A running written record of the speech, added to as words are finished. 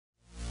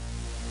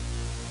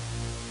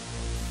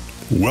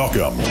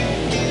Welcome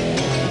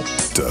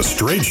to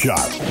Straight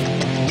Shot.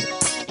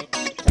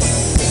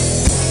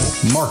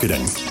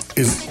 Marketing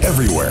is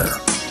everywhere.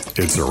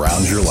 It's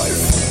around your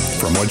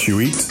life, from what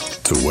you eat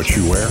to what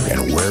you wear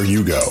and where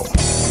you go.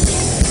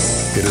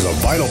 It is a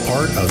vital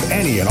part of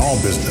any and all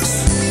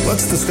business.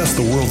 Let's discuss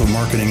the world of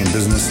marketing and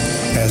business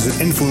as it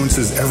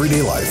influences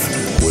everyday life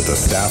with the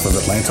staff of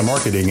Atlanta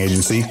marketing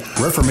agency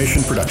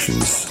Reformation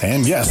Productions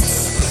and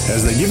guests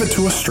as they give it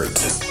to us straight.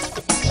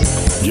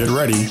 Get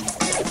ready.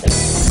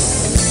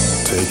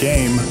 Take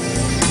aim.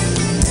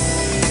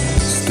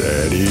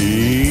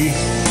 Steady.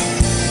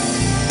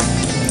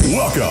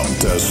 Welcome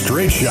to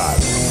Straight Shot.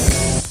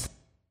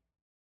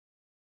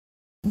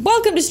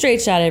 Welcome to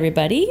Straight Shot,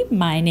 everybody.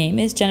 My name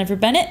is Jennifer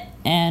Bennett,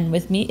 and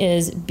with me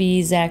is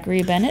B.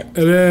 Zachary Bennett.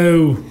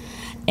 Hello.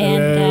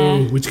 And,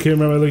 hello. Which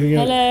camera am I looking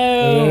at?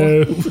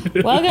 Hello.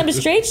 Welcome to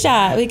Straight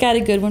Shot. We got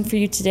a good one for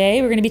you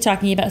today. We're going to be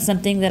talking about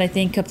something that I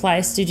think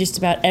applies to just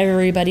about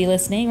everybody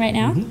listening right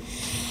now. Mm-hmm.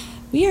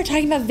 We are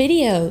talking about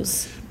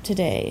videos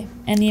today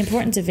and the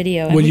importance of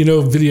video. Well, you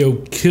know, video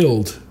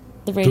killed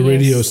the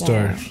radio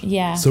star.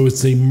 Yeah. So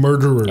it's a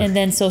murderer. And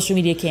then social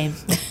media came.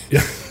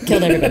 Yeah.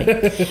 Killed everybody.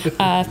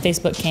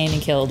 Facebook came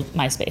and killed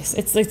MySpace.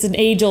 It's an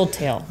age-old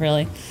tale,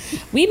 really.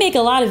 We make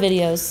a lot of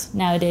videos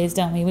nowadays,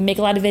 don't we? We make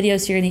a lot of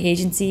videos here in the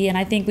agency, and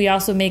I think we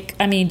also make,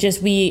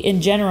 just we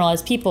in general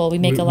as people, we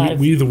make a lot of...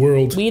 We, the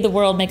world. We, the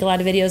world, make a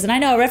lot of videos. And I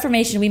know at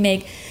Reformation, we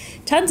make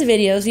tons of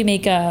videos. We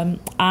make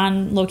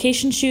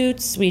on-location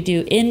shoots. We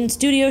do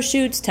in-studio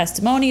shoots,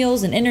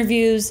 testimonials and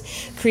interviews,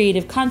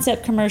 creative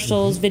concept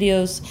commercials,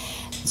 videos,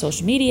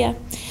 social media.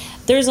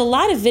 There's a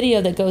lot of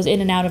video that goes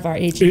in and out of our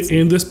agency.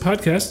 And this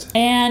podcast.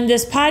 And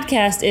this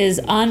podcast is,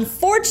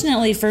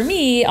 unfortunately for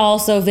me,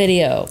 also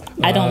video.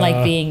 I don't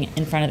like being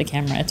in front of the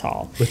camera at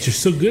all. But you're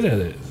so good at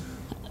it.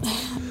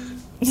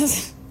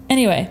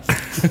 Anyway,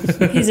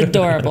 he's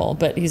adorable,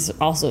 but he's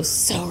also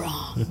so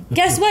wrong.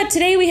 Guess what?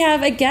 Today we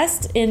have a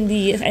guest in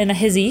a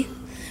hizzy.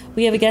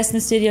 We have a guest in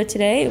the studio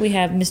today. We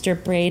have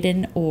Mr.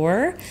 Braden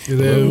Orr.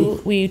 Hello.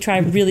 Who we try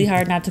really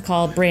hard not to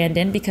call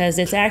Brandon because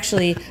it's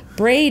actually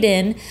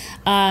Braden.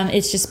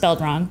 It's just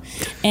spelled wrong.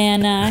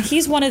 And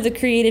he's one of the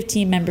creative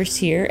team members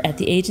here at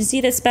the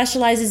agency that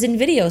specializes in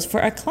videos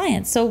for our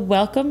clients. So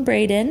welcome,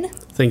 Braden.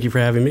 Thank you for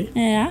having me.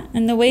 Yeah.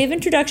 In the way of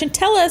introduction,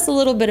 tell us a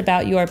little bit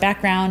about your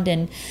background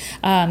and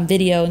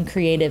video and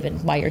creative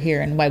and why you're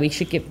here and why we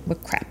should give a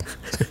crap.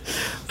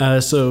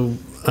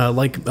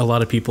 Like a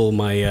lot of people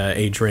my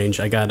age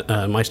range, I got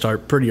my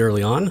start pretty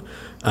early on.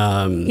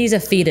 He's a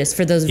fetus,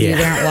 for those of you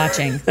that aren't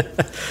watching.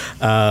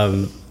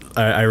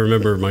 I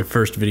remember my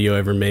first video I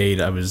ever made.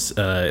 I was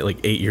like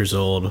 8 years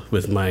old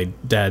with my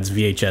dad's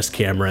VHS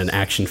camera and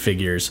action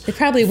figures. They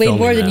probably weighed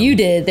more than you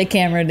did, the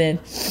camera did.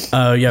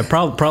 Yeah,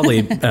 probably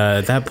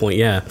at that point,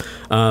 yeah.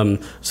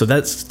 So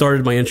that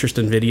started my interest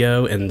in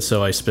video, and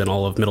so I spent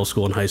all of middle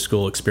school and high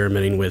school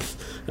experimenting with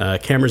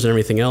cameras and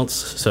everything else.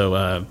 So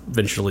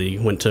eventually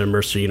went to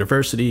Mercer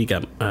University,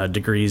 got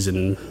degrees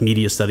in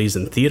media studies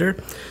and theater,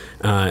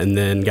 and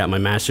then got my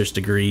master's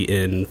degree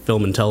in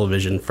film and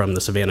television from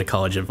the Savannah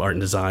College of Art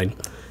and Design.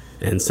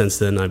 And since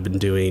then, I've been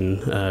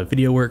doing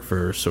video work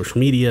for social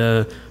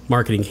media,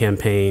 marketing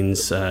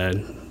campaigns,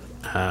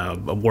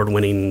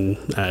 award-winning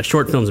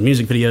short films and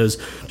music videos,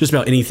 just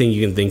about anything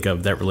you can think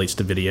of that relates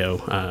to video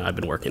I've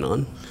been working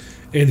on.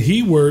 And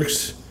he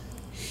works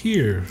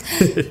here.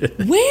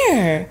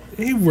 Where?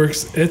 He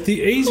works at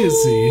the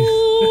agency.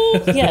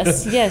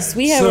 Yes.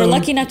 We're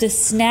lucky enough to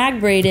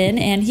snag Braden,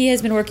 and he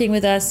has been working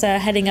with us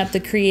heading up the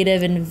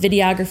creative and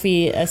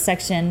videography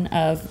section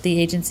of the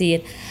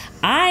agency.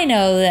 I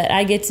know that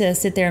I get to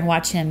sit there and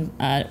watch him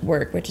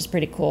work, which is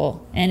pretty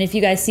cool. And if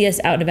you guys see us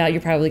out and about,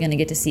 you're probably going to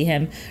get to see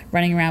him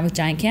running around with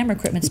giant camera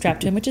equipment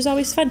strapped to him, which is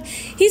always fun.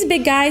 He's a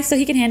big guy, so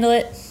he can handle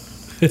it.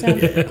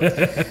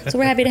 So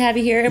we're happy to have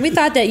you here. And we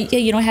thought that,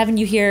 having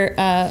you here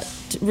to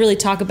really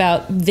talk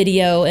about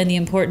video and the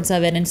importance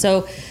of it. And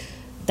so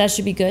that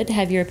should be good to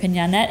have your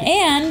opinion on that.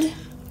 And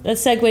that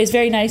segues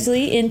very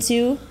nicely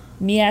into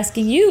me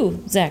asking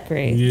you,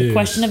 Zachary, the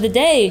question of the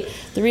day.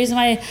 The reason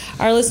why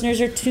our listeners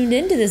are tuned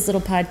into this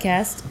little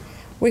podcast,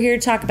 we're here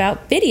to talk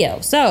about video.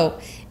 So,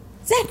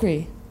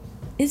 Zachary,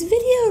 is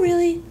video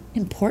really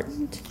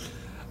important?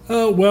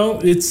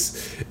 Well,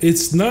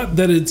 it's not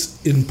that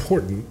it's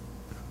important.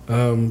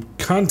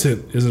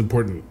 Content is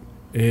important,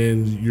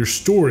 and your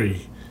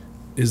story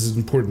is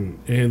important,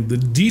 and the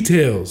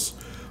details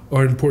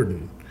are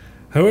important.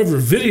 However,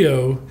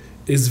 video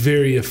is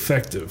very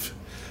effective.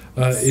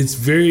 It's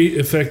very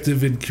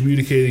effective in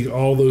communicating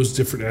all those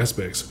different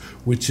aspects,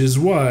 which is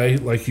why,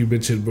 like you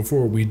mentioned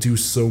before, we do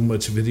so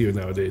much video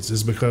nowadays,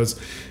 is because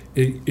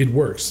it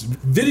works.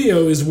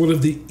 Video is one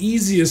of the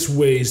easiest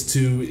ways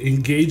to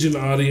engage an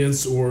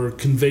audience or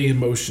convey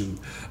emotion.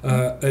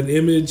 An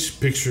image,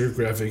 picture,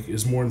 graphic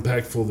is more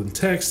impactful than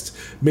text,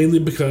 mainly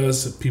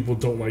because people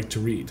don't like to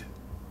read.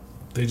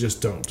 They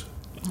just don't.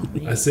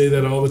 I say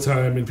that all the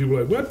time, and people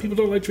are like, what? People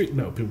don't like to read?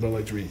 No, people don't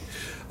like to read.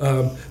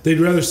 They'd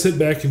rather sit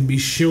back and be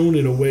shown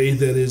in a way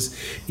that is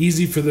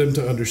easy for them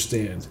to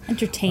understand.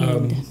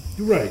 Entertained.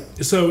 Right.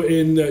 So,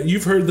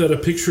 you've heard that a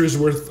picture is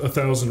worth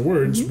 1,000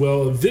 words. Mm-hmm.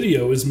 Well, a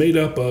video is made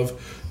up of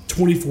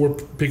 24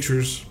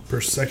 pictures per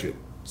second,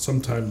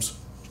 sometimes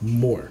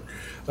more.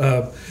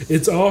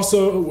 It's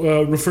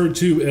also referred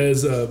to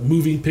as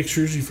moving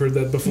pictures. You've heard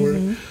that before.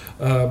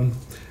 Mm-hmm.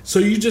 So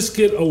you just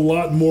get a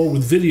lot more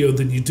with video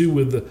than you do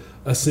with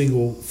a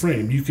single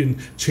frame. You can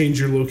change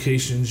your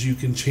locations, you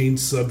can change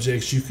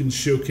subjects, you can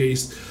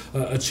showcase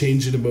a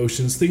change in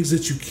emotions, things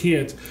that you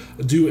can't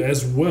do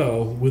as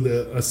well with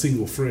a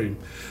single frame.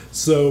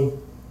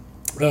 So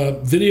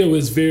video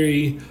is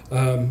very,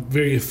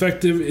 very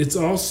effective. It's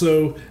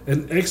also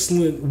an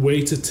excellent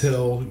way to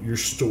tell your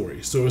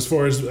story. So as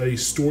far as a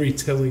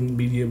storytelling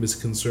medium is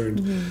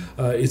concerned,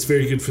 it's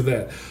very good for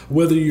that.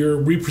 Whether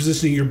you're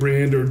repositioning your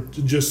brand or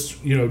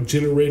just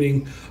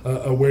generating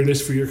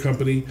awareness for your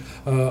company,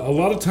 a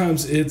lot of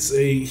times it's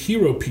a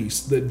hero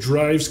piece that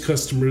drives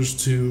customers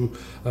to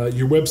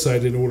your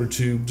website in order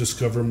to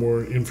discover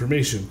more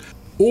information.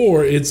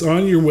 Or it's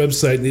on your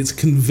website and it's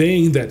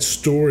conveying that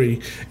story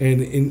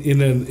and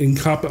in an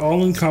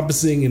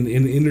all-encompassing and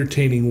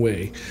entertaining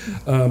way.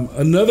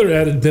 Another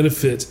added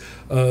benefit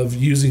of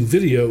using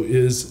video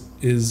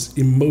is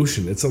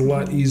emotion. It's a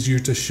lot easier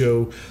to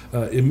show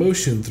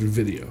emotion through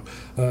video.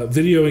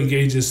 Video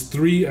engages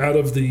 3 out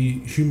of the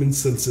human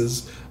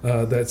senses,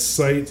 that's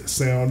sight,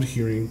 sound,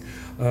 hearing,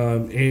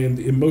 and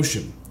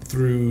emotion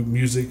through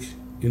music,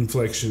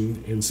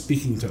 inflection, and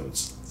speaking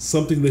tones.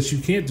 Something that you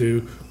can't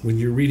do when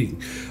you're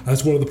reading.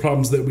 That's one of the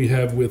problems that we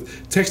have with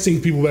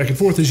texting people back and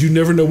forth is you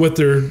never know what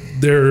their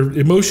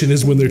emotion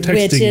is when they're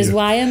texting. Which is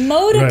why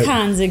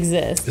emoticons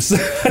exist.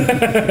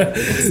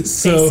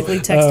 So basically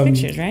text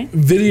pictures, right?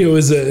 Video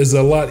is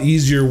a lot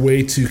easier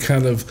way to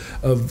kind of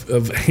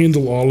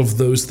handle all of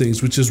those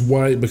things, which is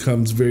why it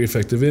becomes very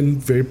effective and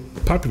very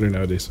popular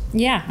nowadays.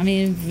 Yeah, I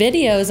mean,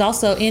 video is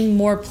also in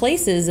more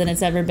places than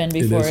it's ever been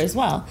before as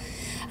well.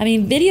 I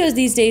mean, videos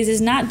these days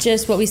is not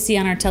just what we see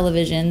on our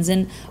televisions.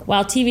 And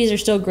while TVs are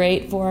still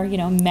great for,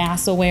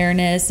 mass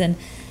awareness, and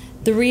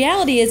the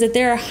reality is that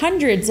there are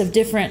hundreds of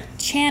different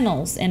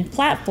channels and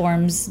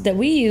platforms that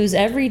we use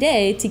every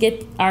day to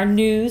get our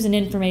news and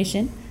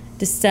information,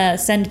 to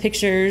send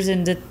pictures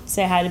and to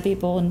say hi to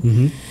people.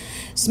 And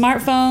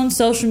smartphones,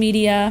 social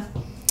media,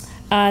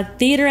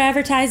 theater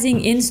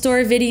advertising,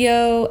 in-store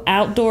video,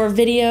 outdoor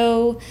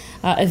video,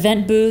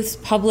 event booths,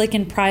 public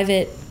and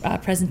private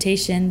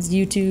presentations,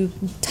 YouTube,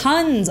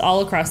 tons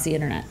all across the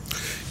internet.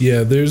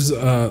 Yeah, there's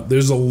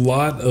a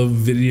lot of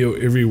video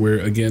everywhere,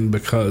 again,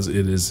 because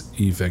it is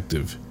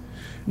effective.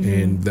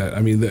 And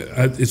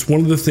it's one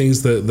of the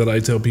things that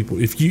I tell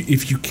people, if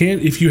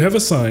you have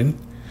a sign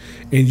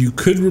and you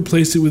could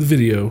replace it with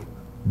video,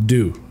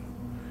 do.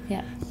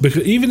 Yeah.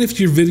 Because even if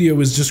your video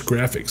is just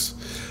graphics,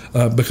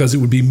 because it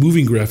would be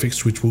moving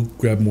graphics, which will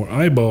grab more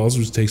eyeballs,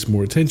 which takes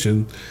more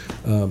attention.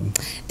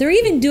 They're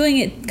even doing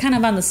it kind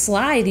of on the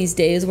sly these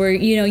days, where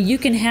you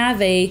can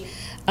have a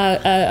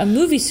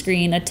movie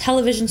screen, a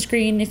television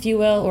screen, if you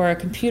will, or a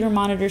computer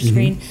monitor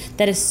screen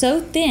that is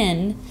so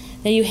thin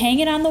that you hang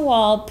it on the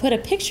wall, put a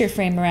picture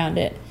frame around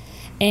it,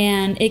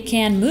 and it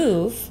can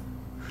move.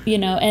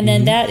 And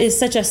then that is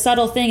such a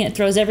subtle thing, it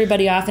throws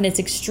everybody off, and it's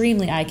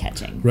extremely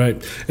eye-catching. Right.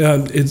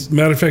 It's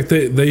matter of fact,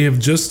 they have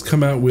just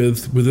come out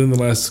within the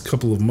last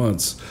couple of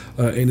months,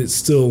 and it's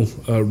still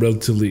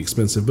relatively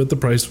expensive, but the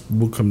price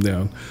will come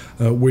down,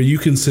 where you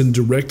can send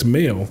direct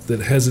mail that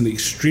has an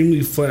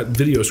extremely flat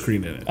video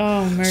screen in it.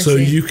 Oh, mercy. So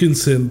you can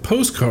send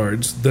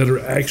postcards that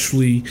are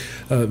actually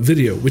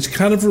video, which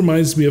kind of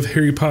reminds me of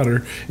Harry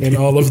Potter and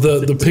all of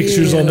the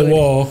pictures on the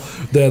wall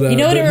that You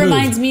know what that it move.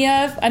 reminds me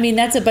of? I mean,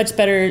 that's a much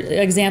better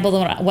example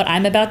than what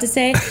I'm about to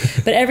say.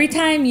 But every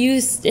time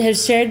you have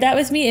shared that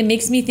with me, it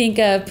makes me think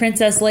of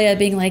Princess Leia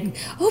being like,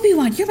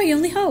 Obi-Wan, you're my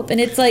only hope. And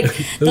it's like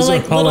those are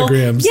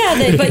holograms.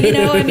 But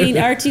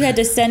R2 had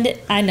to send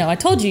it. I know, I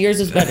told you yours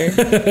was better.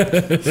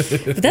 But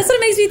that's what it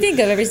makes me think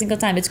of every single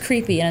time. It's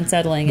creepy and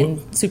unsettling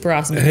and super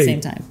awesome at the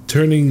same time.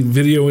 Turning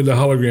video into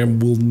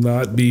hologram will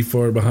not be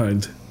far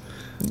behind.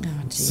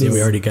 So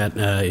we already got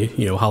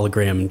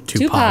hologram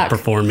Tupac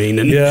performing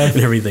and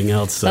everything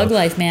else. So, Thug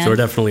life, man. So we're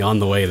definitely on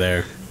the way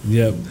there.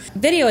 Yep.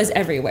 Video is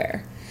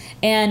everywhere,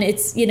 and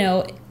it's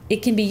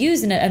it can be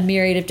used in a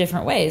myriad of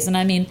different ways. And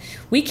I mean,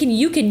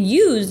 you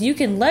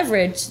can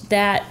leverage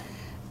that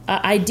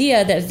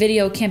idea that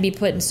video can be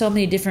put in so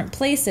many different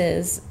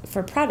places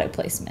for product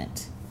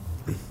placement.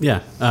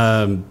 Yeah.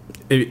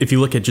 If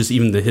you look at just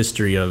even the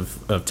history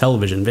of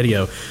television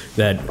video,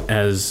 that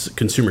as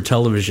consumer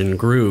television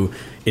grew,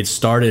 it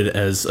started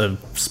as a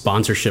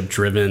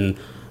sponsorship-driven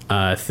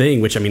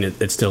thing, which I mean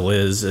it still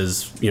is,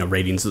 as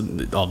ratings.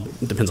 It all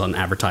depends on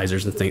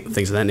advertisers and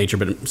things of that nature.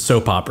 But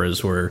soap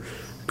operas were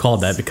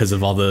called that because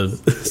of all the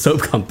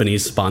soap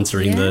companies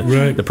sponsoring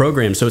Right. the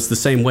program. So it's the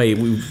same way.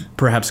 We've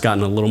perhaps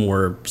gotten a little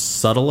more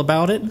subtle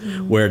about it,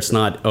 where it's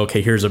not,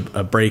 okay, here's a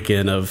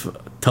break-in of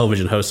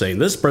television host saying,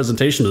 this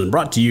presentation has been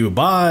brought to you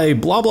by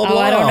blah, blah, blah.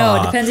 I don't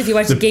know. It depends if you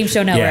watch the Game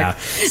Show Network.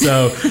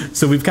 Yeah.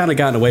 So we've kind of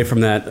gotten away from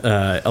that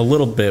a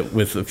little bit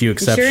with a few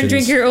exceptions. Be sure and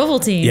drink your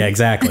Ovaltine. Yeah,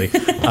 exactly.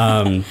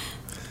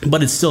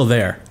 But it's still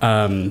there.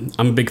 I'm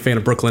a big fan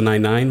of Brooklyn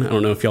Nine-Nine. I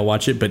don't know if y'all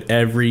watch it, but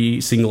every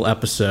single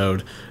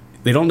episode,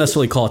 they don't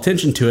necessarily call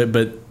attention to it,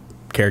 but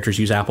characters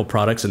use Apple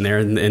products, and there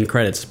in the end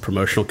credits,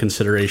 promotional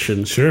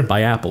consideration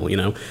by Apple.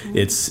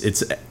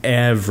 It's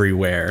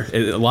everywhere.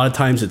 A lot of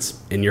times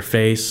it's in your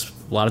face.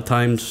 A lot of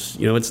times,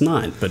 it's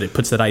not, but it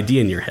puts that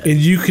idea in your head. And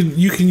you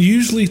can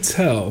usually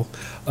tell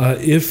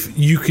if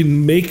you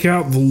can make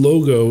out the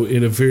logo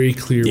in a very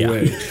clear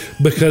way,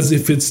 because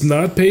if it's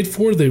not paid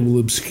for, they will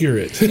obscure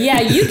it.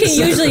 Yeah, you can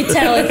usually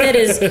tell if it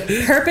is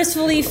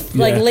purposefully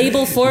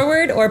label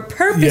forward or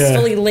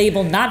purposefully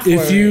label not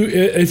forward.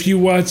 If you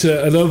watch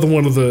another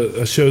one of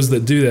the shows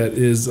that do that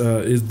is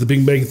The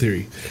Big Bang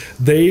Theory.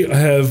 They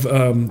have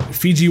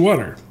Fiji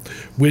water,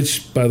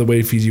 which, by the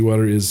way, Fiji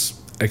water is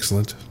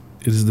excellent.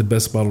 It is the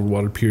best bottled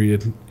water,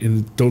 period.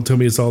 And don't tell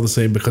me it's all the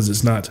same, because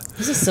it's not.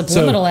 This is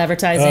subliminal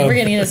advertising. We're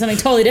getting into something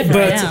totally different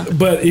right now.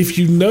 But if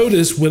you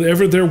notice,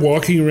 whenever they're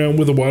walking around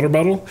with a water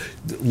bottle,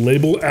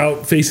 label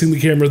out facing the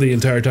camera the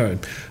entire time.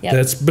 Yep.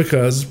 That's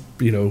because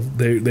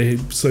they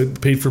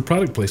paid for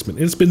product placement.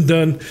 And it's been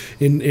done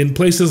in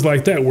places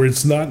like that where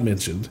it's not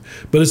mentioned,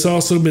 but it's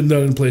also been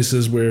done in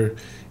places where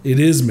it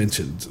is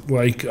mentioned,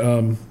 like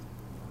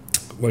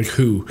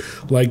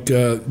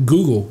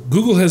Google.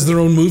 Google has their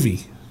own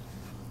movie.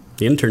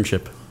 The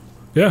Internship.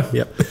 Yeah.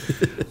 Yep.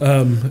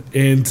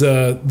 And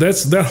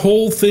that's that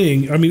whole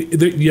thing. I mean,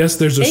 yes,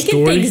 there's a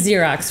story. They can thank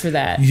Xerox for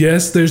that.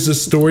 Yes, there's a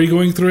story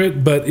going through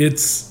it, but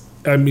it's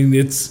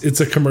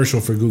a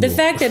commercial for Google. The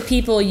fact that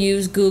people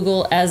use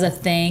Google as a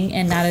thing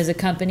and not as a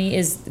company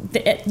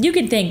you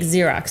can thank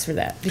Xerox for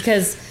that,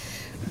 because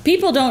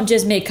people don't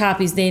just make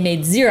copies; they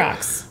made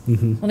Xerox.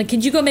 Mm-hmm. Well,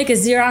 could you go make a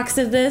Xerox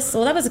of this?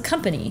 Well, that was a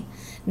company.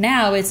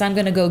 Now I'm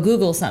going to go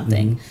Google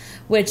something,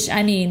 which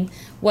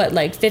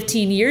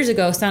 15 years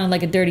ago sounded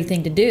like a dirty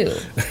thing to do.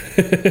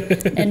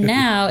 And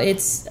now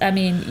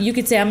you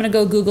could say, I'm going to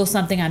go Google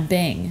something on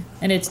Bing.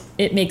 And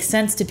it makes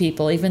sense to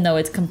people, even though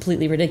it's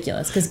completely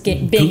ridiculous. Because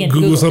Bing and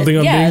Google something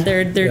on Bing?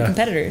 They're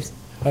competitors.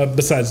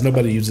 Besides,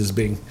 nobody uses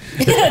Bing.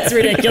 That's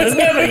ridiculous.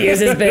 Nobody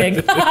uses Bing.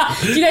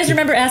 Do you guys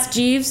remember Ask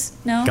Jeeves?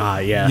 No?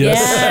 God, yeah.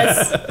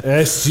 Yes.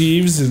 Ask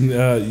Jeeves and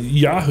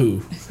Yahoo.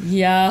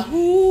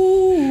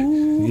 Yahoo.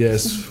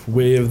 Yes,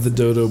 Way of the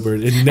Dodo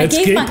Bird. And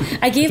Netscape.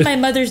 I gave my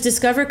mother's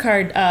Discover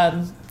card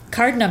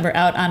number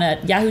out on a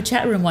Yahoo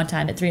chat room one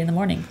time at 3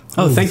 a.m.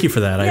 Oh, thank you for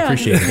that. I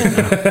appreciate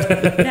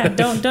it. Yeah,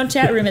 don't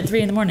chat room at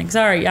 3 a.m.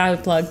 Sorry,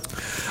 Yahoo plug.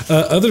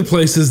 Other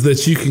places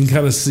that you can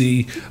kind of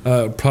see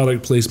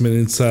product placement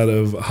inside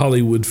of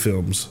Hollywood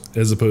films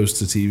as opposed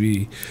to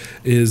TV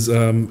is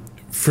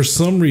for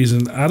some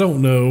reason, I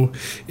don't know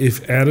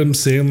if Adam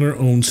Sandler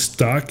owns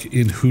stock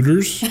in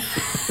Hooters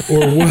or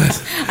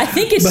what. I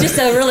think it's just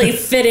a really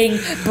fitting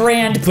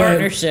brand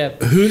partnership.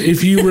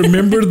 If you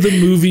remember the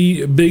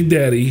movie Big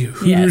Daddy,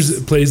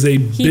 Hooters plays a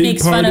big part in that. He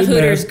makes fun of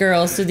Hooters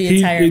girls through the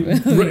entire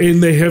movie.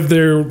 And they have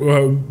their,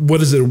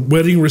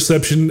 wedding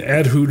reception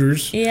at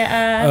Hooters.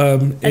 Yeah,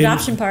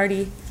 adoption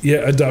party.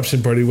 Yeah,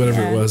 adoption party,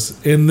 whatever it was.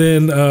 And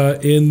then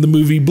in the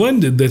movie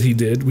Blended that he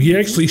did, he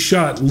actually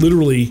shot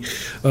literally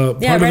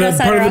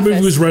part of the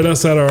movie was right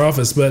outside our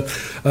office. But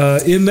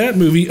in that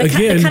movie,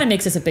 it kind of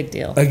makes this a big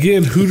deal.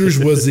 Again, Hooters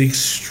was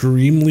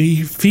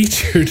extremely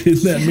featured in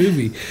that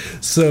movie.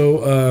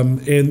 So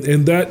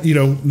and that,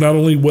 not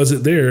only was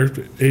it there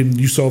and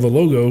you saw the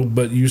logo,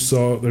 but you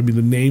saw, the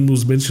name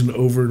was mentioned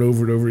over and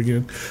over and over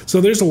again.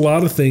 So there's a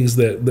lot of things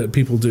that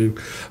people do.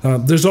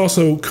 There's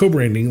also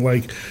co-branding,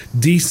 like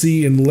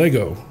DC and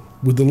Lego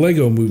with the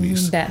Lego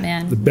movies.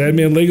 Batman. The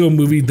Batman Lego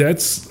movie,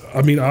 that's,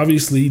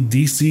 obviously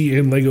DC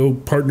and Lego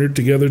partnered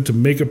together to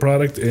make a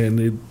product, and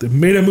it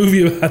made a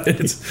movie about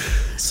it.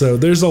 So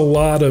there's a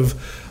lot of,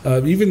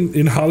 even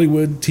in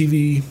Hollywood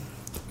TV,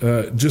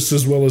 just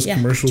as well as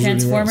commercials.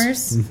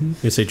 Transformers.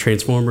 You say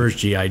Transformers,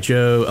 G.I.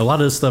 Joe, a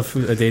lot of stuff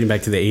dating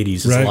back to the 80s.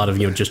 It's a lot of,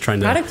 just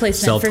trying to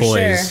sell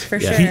toys. For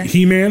sure.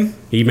 He-Man.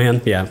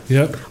 He-Man, yeah.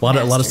 Yep. A lot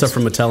of stuff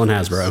from Mattel and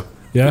Hasbro.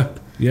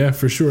 Yeah,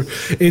 for sure.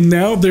 And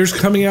now there's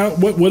coming out,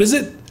 what is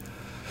it?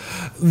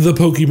 The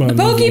Pokemon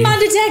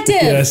Detective.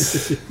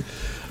 Yes.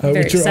 I'm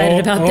very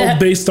excited about that. All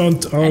based on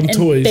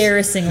toys.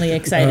 Embarrassingly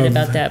excited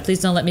about that. Please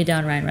don't let me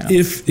down, Ryan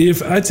Reynolds.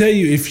 If I tell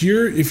you, if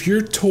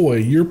your toy,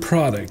 your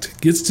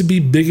product gets to be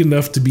big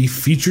enough to be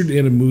featured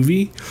in a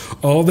movie,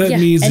 all that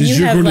means is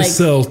you're going to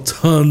sell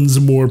tons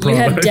more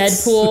products. You have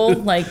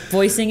Deadpool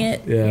voicing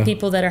it. Yeah.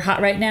 People that are hot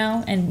right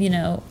now, and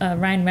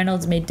Ryan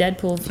Reynolds made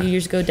Deadpool a few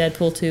years ago.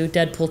 Deadpool 2,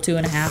 Deadpool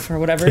 2.5, or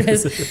whatever it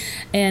is.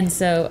 And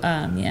so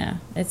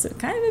it's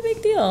kind of a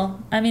big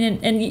deal.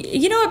 And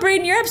you know what,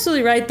 Braden, you're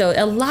absolutely right though.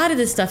 A lot of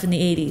this stuff stuff in the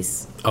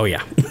 80s. Oh,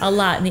 yeah. A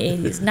lot in the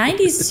 80s.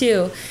 90s,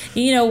 too.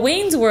 You know,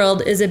 Wayne's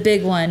World is a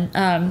big one.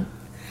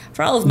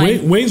 For all of my...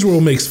 Wayne's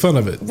World makes fun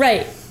of it.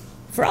 Right.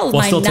 For all of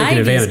while my still 90s taking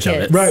advantage kids.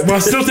 of it. Right, while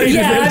still taking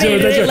advantage of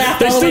it. They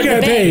laughed all the way to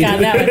the bank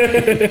on that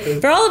paid.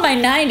 one. For all of my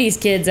 90s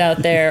kids out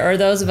there, or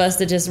those of us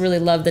that just really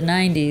love the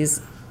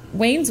 90s,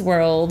 Wayne's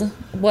World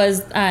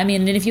was, and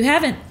if you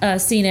haven't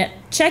seen it,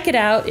 check it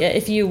out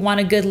if you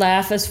want a good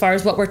laugh as far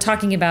as what we're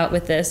talking about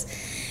with this.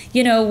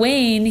 You know,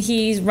 Wayne,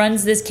 he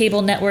runs this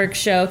cable network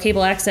show,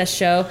 cable access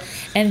show,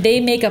 and they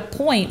make a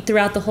point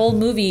throughout the whole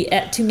movie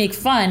to make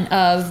fun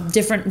of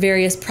different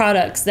various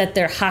products that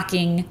they're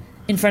hawking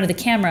in front of the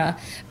camera,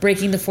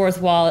 breaking the fourth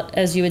wall,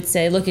 as you would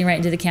say, looking right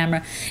into the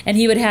camera. And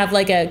he would have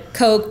like a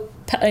Coke,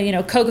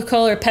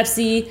 Coca-Cola or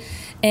Pepsi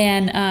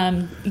and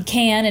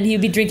can, and he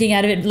would be drinking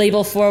out of it,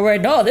 label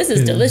forward. Oh, this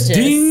is delicious.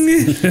 Ding!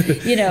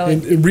 You know,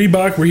 and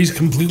Reebok, where he's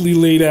completely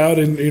laid out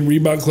in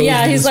Reebok clothes.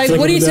 Yeah, he's like,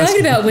 "What are you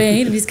talking about,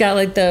 Wayne?" And he's got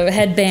like the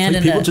headband.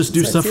 Like, and people just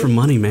do stuff for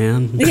money,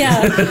 man.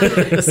 Yeah,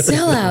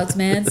 sellouts,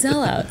 man,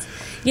 sellouts.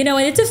 You know,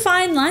 and it's a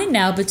fine line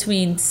now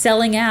between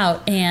selling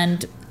out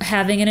and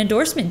having an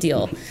endorsement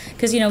deal,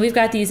 because we've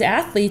got these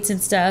athletes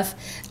and stuff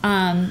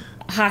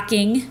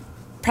hawking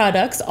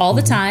products all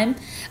the time.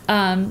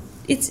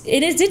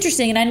 It is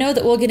interesting, and I know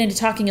that we'll get into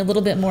talking a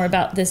little bit more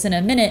about this in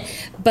a minute,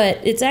 but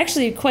it's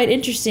actually quite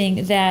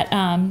interesting that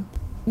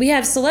we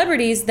have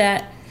celebrities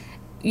that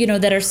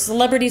that are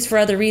celebrities for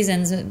other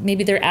reasons.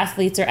 Maybe they're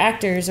athletes or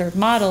actors or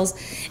models,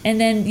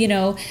 and then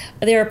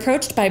they're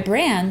approached by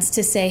brands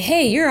to say,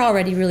 "Hey, you're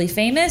already really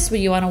famous. Would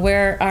you want to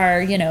wear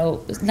our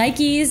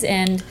Nikes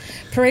and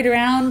parade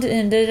around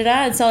and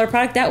and sell our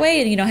product that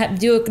way, and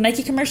do a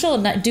Nike commercial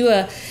and not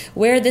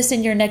wear this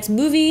in your next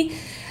movie?"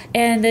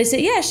 And they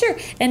say, yeah, sure.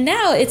 And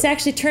now it's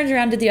actually turned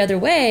around to the other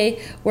way,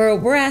 where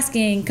we're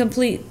asking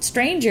complete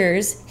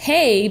strangers,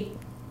 hey,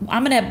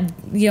 I'm going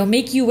to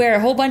make you wear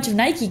a whole bunch of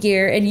Nike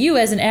gear, and you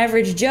as an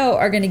average Joe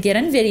are going to get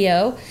on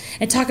video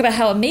and talk about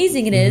how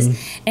amazing it is,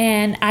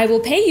 and I will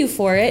pay you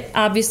for it.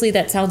 Obviously,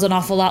 that sounds an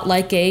awful lot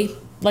like an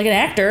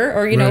actor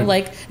or, right,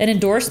 like an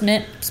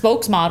endorsement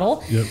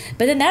spokesmodel. Yep.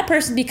 But then that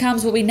person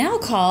becomes what we now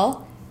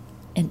call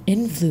an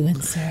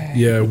influencer.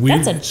 Yeah,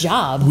 that's a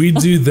job. We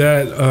do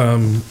that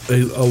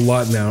a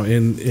lot now,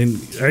 and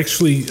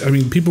actually,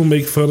 people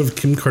make fun of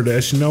Kim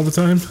Kardashian all the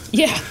time.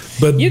 Yeah,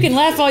 but you can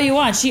laugh all you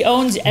want. She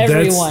owns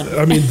everyone.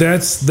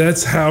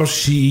 That's how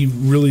she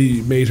really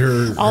made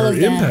her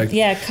impact.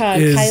 Yeah,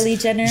 Kylie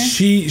Jenner.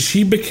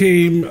 She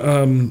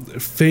became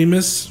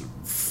famous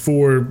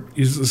for,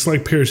 it's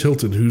like Paris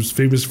Hilton, who's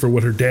famous for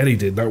what her daddy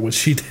did, not what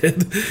she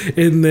did.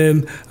 And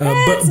then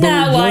that's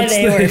not why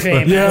they were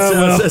famous.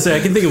 Yeah, I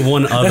can think of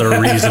one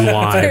other reason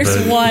why.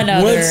 There's one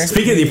other.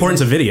 Speaking of the importance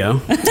of video,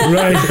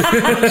 right?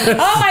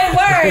 Oh my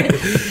word!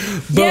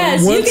 But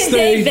yes,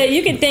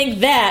 you can thank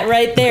that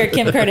right there,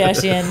 Kim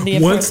Kardashian. The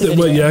importance of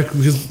video. Well, yeah,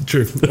 because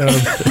true.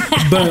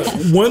 But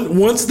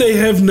once they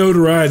have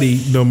notoriety,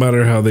 no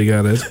matter how they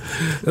got it,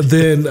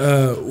 then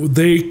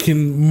they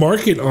can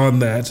market on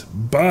that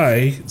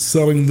by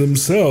selling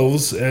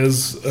themselves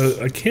as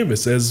a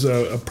canvas, as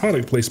a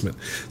product placement.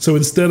 So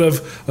instead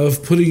of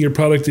putting your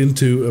product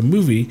into a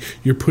movie,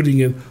 you're putting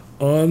it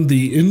on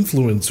the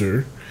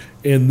influencer,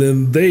 and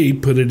then they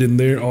put it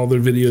in all their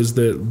videos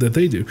that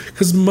they do.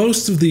 Because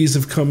most of these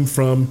have come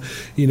from,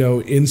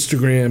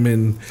 Instagram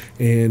and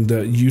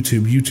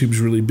YouTube. YouTube's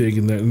really big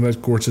in that, and that,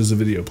 of course, is a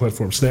video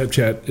platform.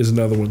 Snapchat is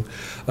another one.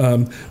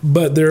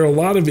 But there are a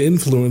lot of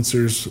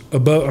influencers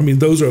above.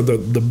 Those are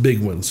the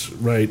big ones,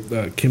 right?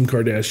 Kim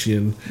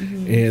Kardashian,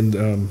 and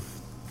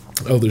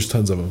there's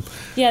tons of them.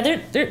 Yeah,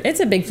 it's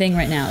a big thing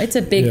right now. It's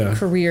a big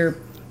career.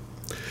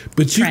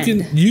 But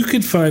trend. you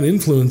could find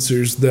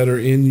influencers that are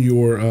in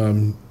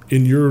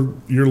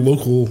your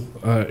local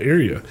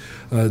area.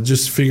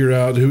 Just figure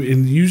out who,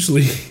 and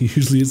usually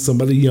it's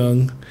somebody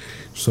young,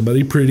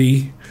 somebody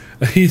pretty,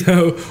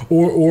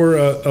 or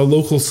a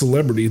local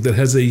celebrity that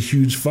has a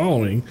huge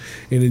following,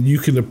 and then you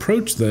can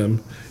approach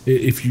them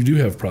if you do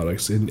have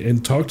products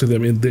and talk to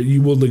them, and that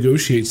you will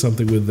negotiate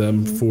something with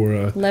them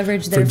for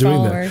leverage their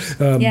followers.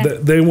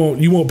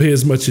 You won't pay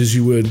as much as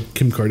you would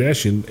Kim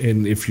Kardashian,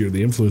 and if you're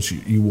the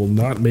influencer, you will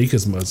not make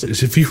as much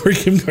as if you were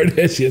Kim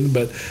Kardashian.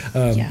 But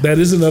that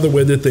is another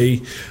way that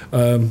they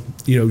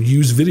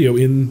use video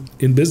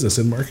in business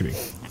and marketing.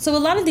 So a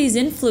lot of these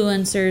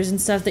influencers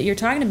and stuff that you're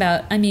talking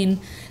about,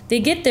 they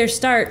get their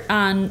start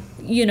on,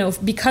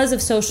 because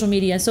of social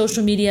media.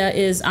 Social media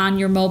is on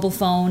your mobile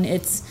phone.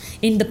 It's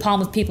in the palm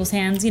of people's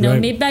hands.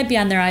 Right. It might be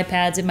on their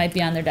iPads. It might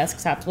be on their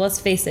desktops. Well, let's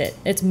face it.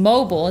 It's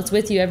mobile. It's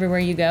with you everywhere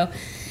you go.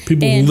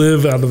 People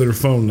live out of their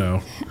phone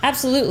now.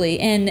 Absolutely.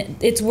 And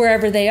it's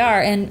wherever they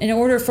are. And in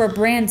order for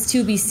brands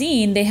to be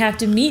seen, they have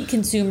to meet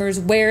consumers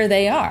where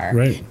they are.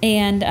 Right.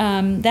 And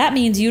that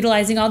means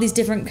utilizing all these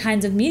different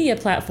kinds of media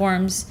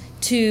platforms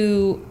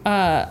to...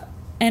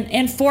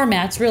 And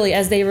formats, really,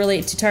 as they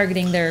relate to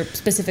targeting their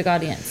specific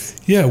audience.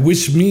 Yeah,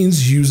 which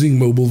means using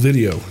mobile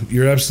video.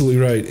 You're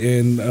absolutely right.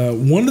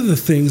 And one of the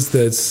things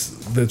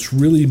that's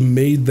really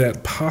made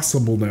that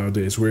possible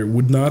nowadays, where it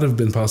would not have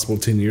been possible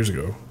 10 years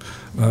ago.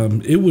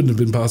 It wouldn't have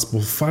been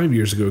possible 5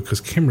 years ago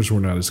because cameras were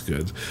not as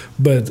good.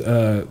 But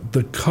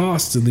the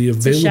cost and the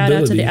availability... Shout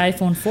out to the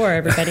iPhone 4,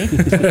 everybody.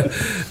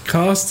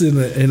 Cost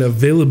and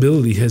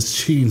availability has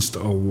changed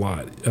a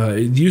lot.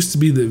 It used to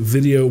be that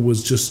video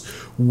was just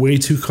way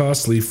too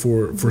costly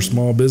for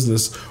small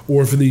business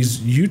or for these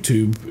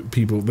YouTube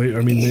people.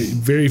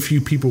 Very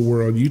few people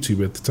were on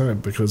YouTube at the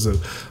time because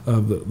of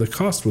the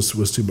cost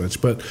was too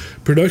much. But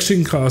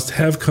production costs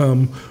have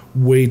come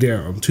way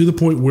down to the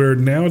point where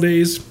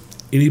nowadays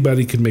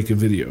anybody can make a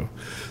video.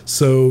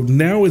 So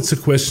now it's a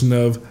question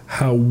of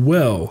how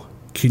well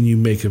can you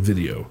make a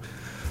video.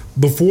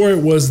 Before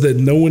it was that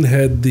no one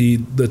had the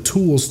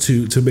tools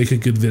to make a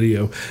good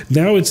video.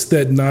 Now it's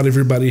that not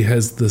everybody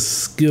has the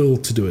skill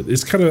to do it.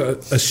 It's kind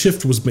of a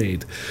shift was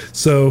made.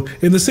 So,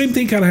 and the same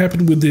thing kind of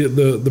happened with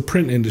the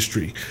print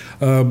industry.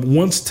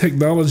 Once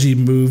technology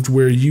moved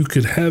where you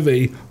could have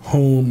a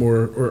home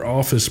or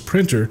office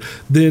printer,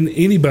 then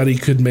anybody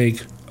could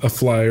make a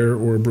flyer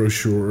or a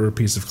brochure or a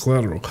piece of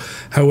collateral.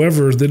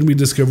 However, then we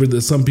discovered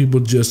that some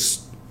people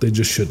just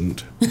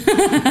shouldn't.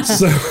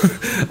 So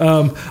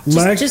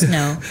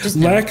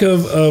lack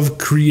of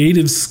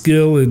creative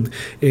skill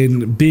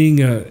and being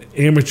an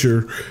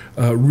amateur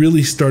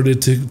really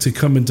started to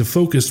come into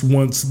focus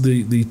once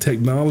the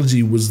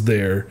technology was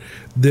there.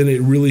 Then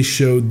it really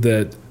showed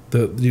that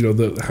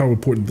how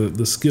important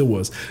the skill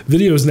was.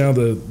 Video is now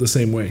the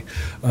same way.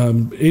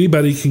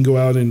 Anybody can go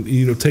out and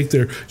take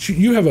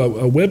you have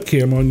a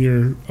webcam on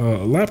your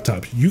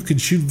laptop. You could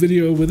shoot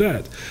video with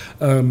that.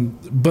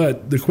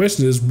 But the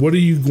question is, what are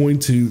you going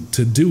to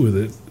do with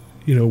it?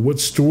 What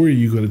story are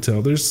you going to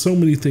tell? There's so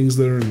many things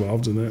that are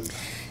involved in that.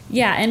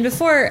 Yeah, and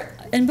before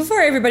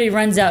everybody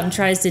runs out and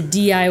tries to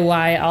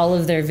DIY all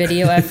of their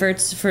video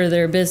efforts for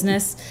their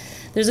business,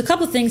 there's a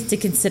couple things to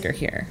consider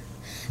here.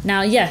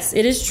 Now, yes,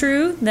 it is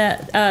true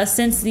that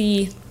since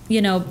the,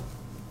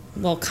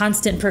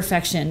 constant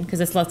perfection,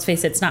 because let's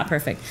face it, it's not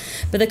perfect,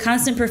 but the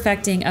constant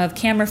perfecting of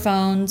camera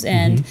phones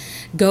and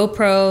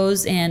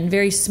GoPros and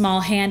very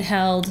small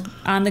handheld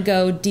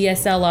on-the-go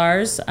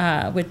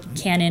DSLRs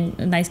with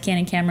nice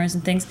Canon cameras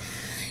and things,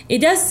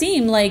 it does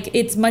seem like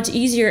it's much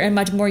easier and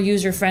much more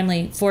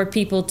user-friendly for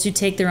people to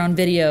take their own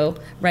video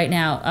right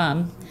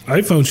now.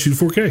 iPhones shoot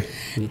 4K.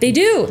 They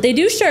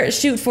do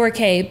shoot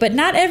 4K, but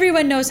not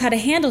everyone knows how to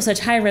handle such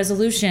high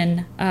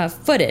resolution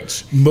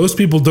footage. Most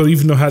people don't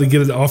even know how to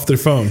get it off their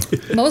phone.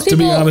 Most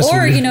people,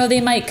 or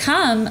they might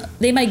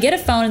get a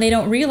phone and they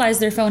don't realize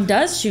their phone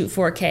does shoot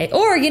 4K.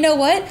 Or you know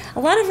what? A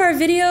lot of our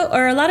video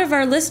or a lot of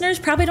our listeners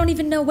probably don't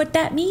even know what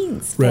that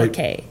means, 4K.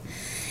 Right.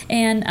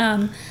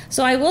 And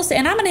so I will say,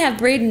 and I'm going to have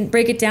Braden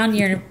break it down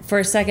here for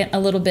a second a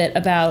little bit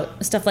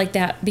about stuff like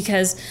that,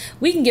 because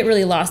we can get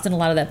really lost in a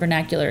lot of that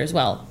vernacular as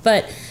well.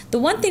 But the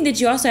one thing that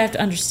you also have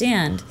to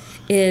understand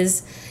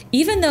is,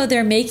 even though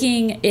they're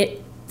making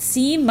it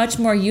seem much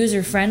more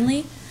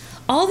user-friendly,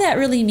 all that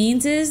really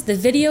means is the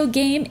video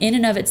game in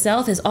and of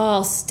itself is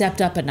all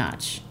stepped up a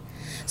notch.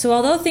 So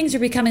although things are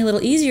becoming a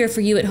little easier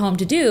for you at home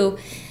to do,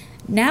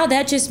 now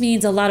that just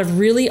means a lot of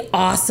really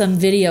awesome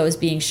video is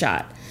being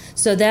shot.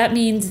 So that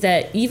means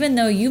that even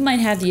though you might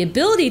have the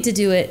ability to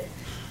do it,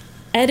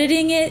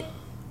 editing it,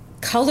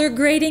 color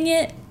grading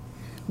it,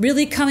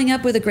 really coming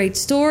up with a great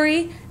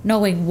story,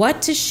 knowing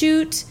what to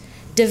shoot,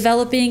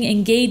 developing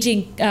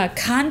engaging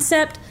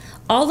concept,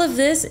 all of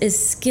this is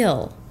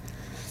skill.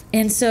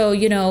 And so,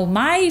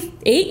 my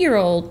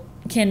 8-year-old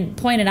can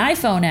point an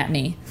iPhone at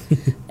me,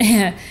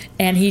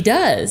 and he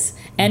does.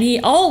 And he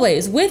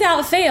always,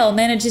 without fail,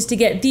 manages to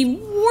get the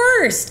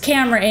worst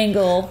camera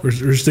angle or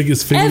stick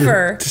his finger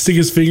ever. To stick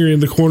his finger in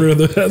the corner of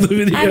the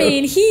video. I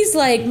mean, he's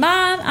like,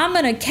 "Mom, I'm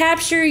going to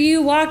capture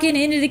you walking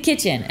into the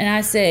kitchen." And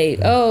I say,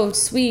 "Oh,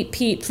 sweet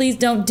Pete, please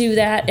don't do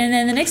that." And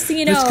then the next thing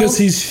you know... That's because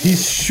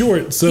he's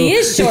short. So he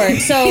is short.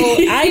 So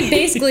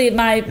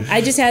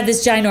I just have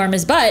this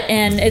ginormous butt,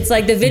 and it's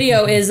like the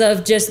video is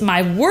of just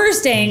my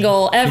worst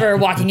angle ever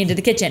walking into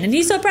the kitchen. And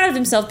he's so proud of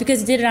himself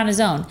because he did it on his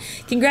own.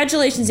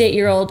 Congratulations,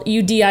 8-year-old.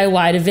 You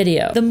DIY'd a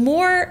video. The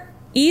more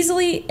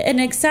easily and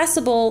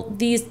accessible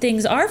these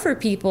things are for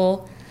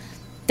people,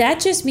 that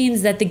just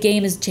means that the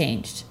game has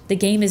changed. The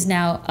game is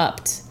now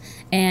upped.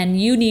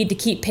 And you need to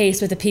keep pace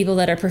with the people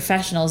that are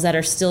professionals that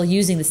are still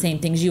using the same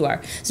things you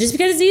are. So just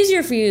because it's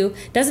easier for you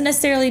doesn't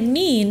necessarily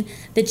mean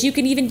that you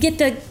can even get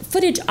the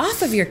footage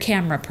off of your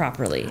camera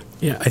properly.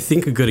 Yeah, I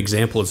think a good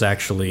example is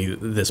actually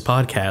this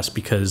podcast,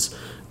 because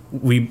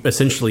we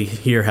essentially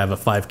here have a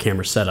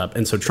 5-camera setup,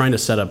 and so trying to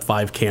set up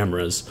 5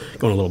 cameras,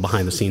 going a little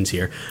behind the scenes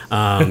here,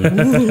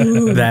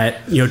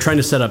 that trying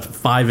to set up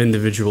 5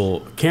 individual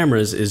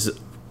cameras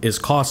is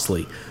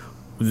costly.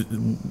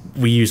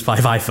 We use 5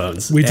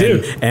 iPhones. We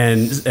do,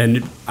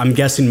 and I'm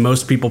guessing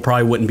most people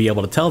probably wouldn't be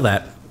able to tell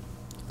that.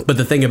 But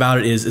the thing about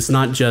it is, it's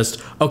not just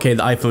the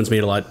iPhone's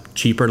made a lot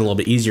cheaper and a little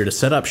bit easier to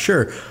set up,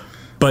 sure,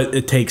 but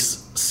it takes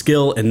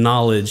skill and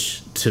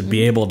knowledge to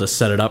be able to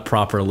set it up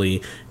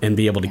properly and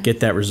be able to get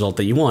that result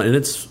that you want. And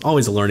it's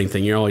always a learning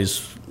thing. You're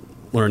always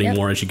learning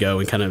more as you go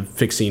and kind of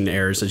fixing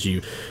errors as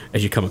you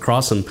come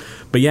across them.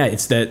 But yeah,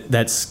 it's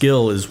that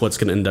skill is what's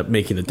going to end up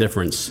making the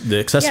difference. The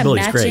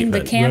accessibility is great. Matching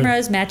the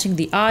cameras, matching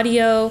the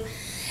audio.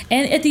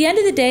 And at the end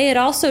of the day, it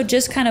also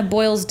just kind of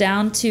boils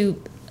down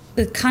to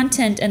the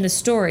content and the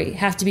story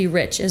have to be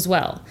rich as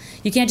well.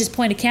 You can't just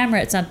point a camera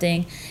at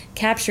something,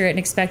 capture it, and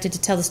expect it to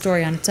tell the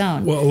story on its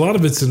own. Well, a lot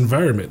of it's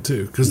environment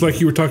too, because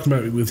like you were talking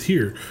about with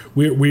here,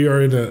 we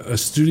are in a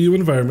studio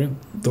environment.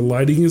 The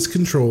lighting is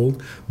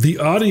controlled. The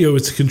audio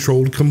is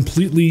controlled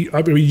completely.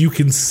 I mean, you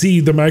can see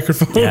the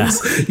microphones.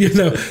 Yeah. You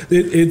know,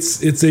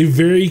 it's a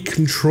very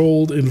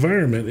controlled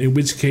environment. In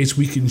which case,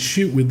 we can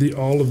shoot with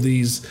all of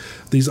these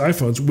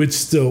iPhones, which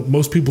still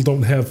most people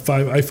don't have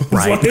 5 iPhones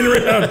lying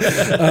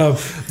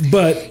around.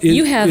 But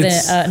you have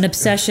an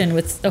obsession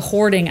with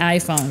hoarding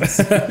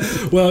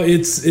iPhones. Well,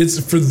 it's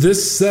for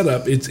this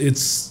setup.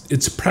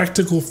 It's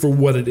practical for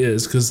what it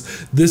is,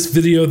 because this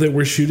video that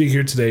we're shooting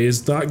here today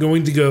is not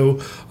going to go,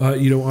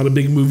 on a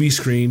big movie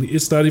screen.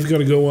 It's not even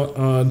going to go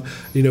on,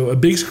 a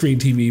big screen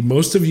TV.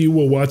 Most of you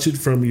will watch it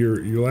from your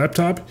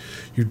laptop,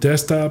 your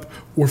desktop,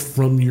 or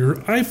from your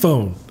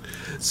iPhone.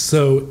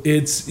 So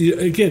it's,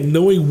 again,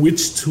 knowing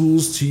which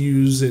tools to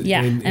use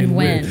and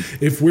when.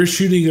 If we're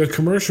shooting a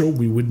commercial,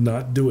 we would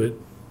not do it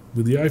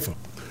with the iPhone.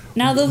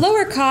 Now, the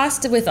lower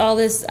cost with all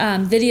this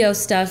video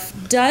stuff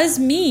does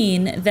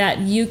mean that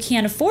you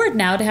can afford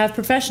now to have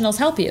professionals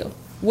help you,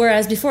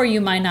 whereas before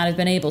you might not have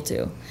been able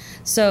to.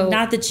 So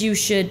not that you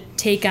should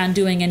take on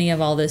doing any of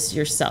all this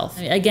yourself.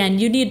 Again,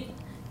 you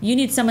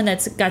need someone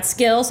that's got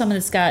skill,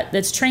 someone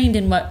that's trained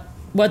in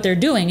what they're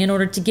doing in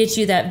order to get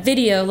you that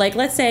video. Like,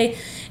 let's say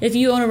if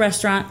you own a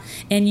restaurant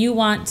and you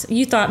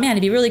thought, man,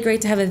 it'd be really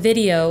great to have a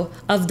video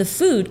of the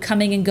food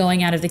coming and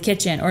going out of the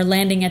kitchen or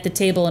landing at the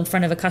table in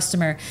front of a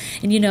customer.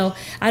 And,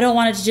 I don't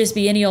want it to just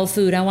be any old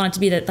food. I want it to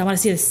be I want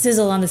to see the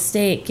sizzle on the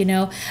steak.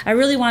 I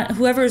really want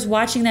whoever is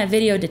watching that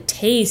video to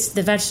taste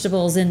the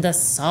vegetables in the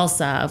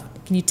salsa.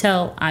 Can you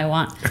tell I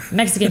want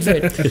Mexican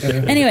food?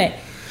 Anyway.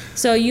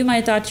 So you might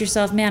have thought to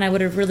yourself, man, I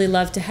would have really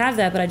loved to have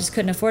that, but I just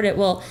couldn't afford it.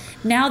 Well,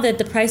 now that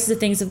the prices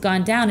of things have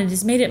gone down, it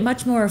has made it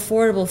much more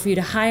affordable for you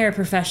to hire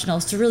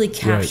professionals to really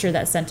capture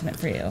that sentiment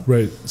for you.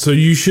 Right. So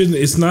you shouldn't,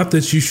 it's not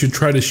that you should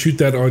try to shoot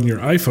that on your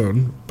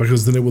iPhone,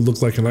 because then it would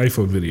look like an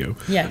iPhone video.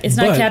 Yeah, it's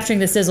not capturing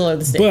the sizzle or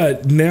the steak.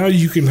 But now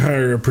you can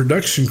hire a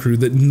production crew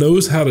that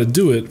knows how to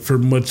do it for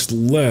much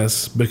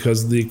less,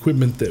 because the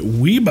equipment that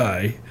we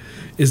buy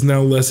is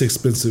now less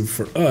expensive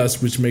for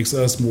us, which makes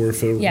us more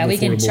affordable. Yeah, we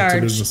can charge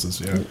to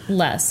businesses. Yeah.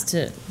 less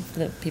to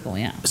the people.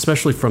 Yeah,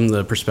 especially from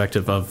the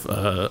perspective of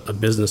a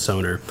business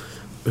owner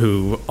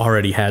who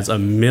already has a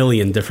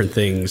million different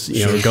things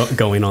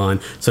going on.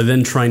 So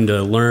then trying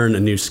to learn a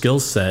new skill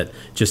set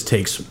just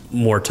takes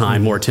more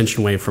time, more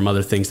attention away from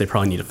other things they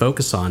probably need to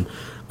focus on.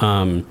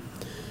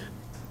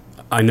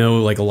 I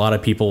know like a lot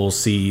of people will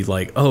see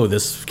like, oh,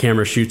 this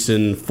camera shoots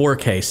in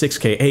 4K,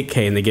 6K,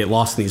 8K, and they get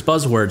lost in these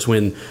buzzwords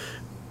when,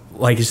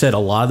 like you said, a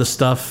lot of the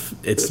stuff,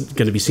 it's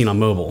going to be seen on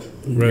mobile.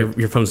 Right.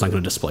 Your phone's not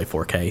going to display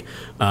 4K.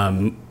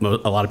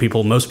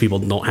 Most people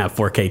don't have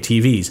 4K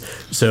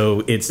TVs.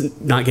 So it's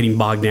not getting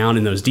bogged down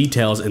in those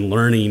details and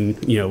learning,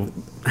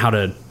 how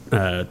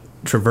to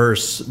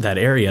traverse that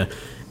area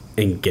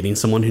and getting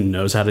someone who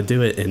knows how to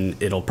do it.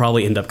 And it'll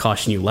probably end up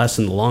costing you less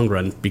in the long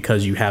run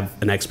because you have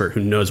an expert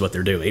who knows what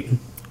they're doing.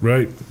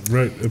 Right,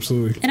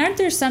 absolutely. And aren't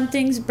there some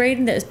things,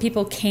 Braden, that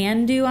people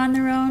can do on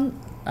their own?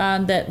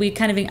 That we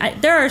kind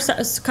of, there are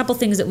a couple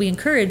things that we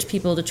encourage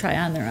people to try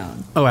on their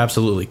own. Oh,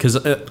 absolutely. Because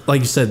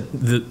like you said,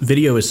 the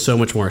video is so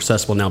much more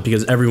accessible now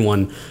because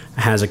everyone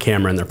has a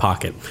camera in their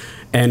pocket.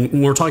 And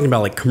when we're talking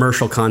about like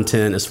commercial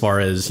content as far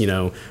as,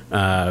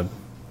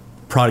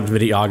 product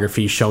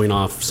videography, showing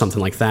off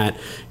something like that,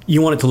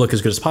 you want it to look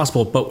as good as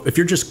possible. But if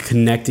you're just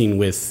connecting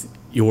with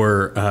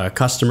your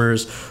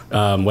customers,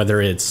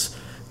 whether it's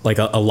like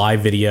a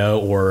live video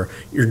or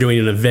you're doing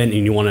an event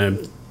and you want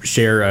to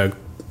share a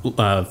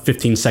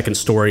 15-second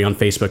story on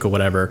Facebook or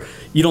whatever,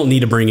 you don't need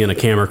to bring in a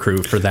camera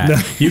crew for that. No.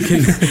 You can,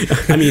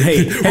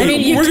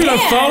 we're going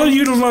to follow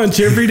you to lunch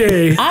every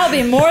day. I'll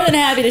be more than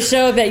happy to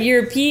show up at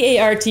your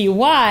PARTY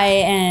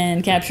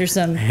and capture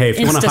some Hey, if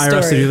you want to hire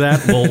us to do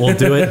that, we'll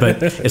do it,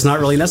 but it's not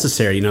really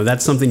necessary.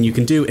 That's something you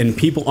can do, and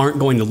people aren't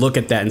going to look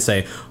at that and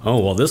say, oh,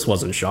 well, this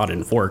wasn't shot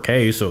in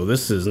 4K, so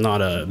this is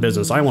not a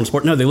business I want to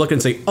support. No, they look and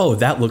say, oh,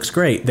 that looks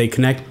great. They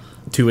connect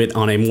to it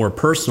on a more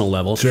personal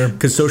level. Sure.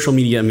 Because social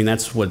media,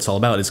 that's what it's all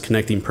about, is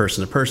connecting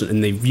person to person,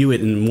 and they view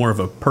it in more of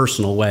a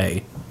personal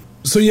way.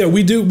 So yeah,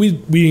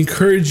 we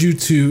encourage you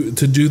to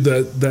do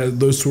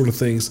those sort of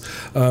things.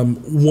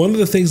 One of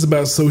the things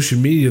about social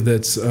media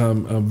that's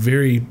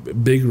very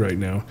big right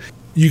now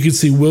You can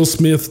see Will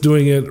Smith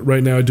doing it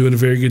right now, doing a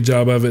very good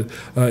job of it.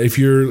 If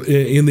you're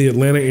in the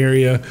Atlanta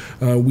area,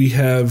 we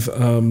have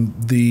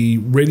the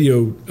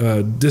radio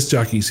disc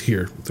jockeys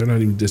here. They're not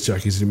even disc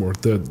jockeys anymore.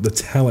 The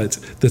talent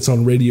that's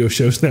on radio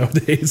shows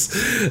nowadays.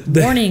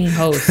 Morning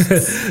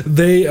hosts.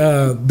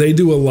 They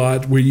do a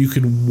lot where you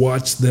can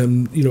watch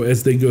them,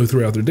 as they go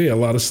throughout their day. A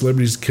lot of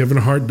celebrities, Kevin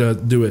Hart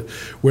do it,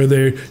 where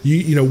they're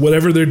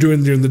whatever they're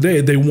doing during the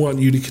day, they want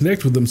you to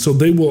connect with them, so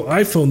they will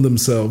iPhone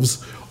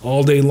themselves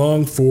all day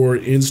long for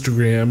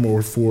Instagram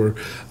or for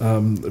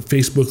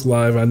Facebook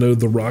Live. I know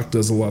The Rock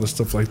does a lot of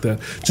stuff like that,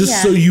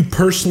 so you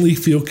personally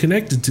feel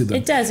connected to them.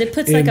 It does. It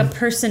puts like a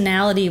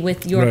personality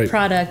with your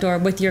product or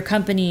with your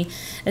company,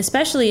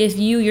 especially if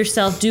you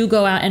yourself do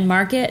go out and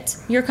market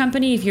your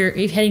company, if you're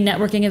heading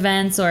networking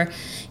events or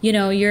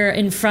you're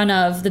in front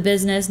of the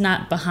business,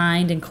 not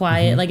behind and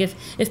quiet. Like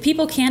if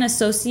people can't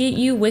associate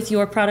you with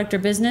your product or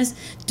business,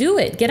 do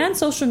it. Get on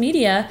social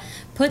media.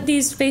 Put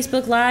these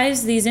Facebook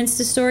Lives, these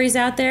Insta stories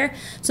out there,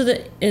 so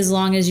that as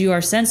long as you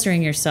are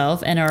censoring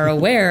yourself and are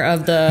aware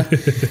of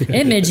the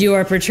image you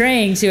are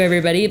portraying to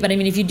everybody. But I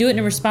mean, if you do it in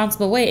a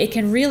responsible way, it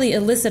can really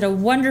elicit a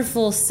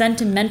wonderful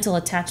sentimental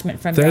attachment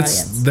from your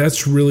audience.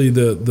 That's really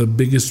the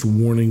biggest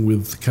warning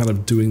with kind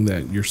of doing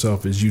that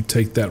yourself, is you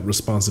take that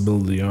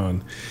responsibility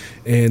on.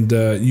 And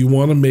you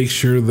want to make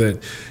sure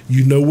that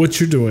you know what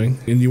you're doing,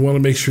 and you want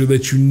to make sure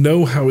that you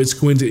know how it's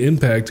going to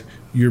impact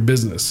your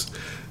business.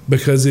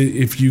 Because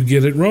if you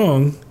get it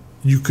wrong,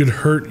 you could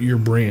hurt your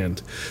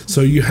brand.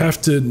 So you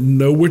have to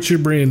know what your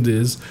brand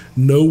is,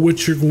 know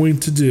what you're going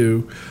to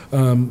do.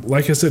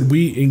 Like I said,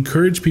 we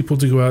encourage people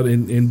to go out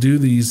and do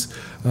these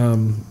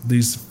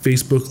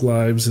Facebook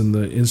Lives and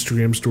the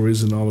Instagram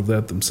stories and all of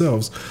that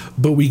themselves.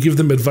 But we give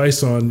them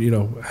advice on,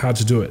 how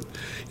to do it.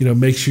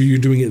 Make sure you're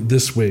doing it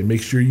this way.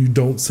 Make sure you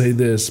don't say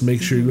this.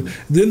 Make sure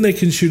then they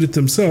can shoot it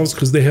themselves,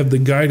 because they have the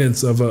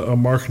guidance of a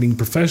marketing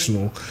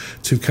professional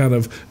to kind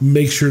of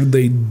make sure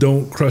they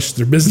don't crush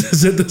their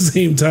business at the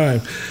same time.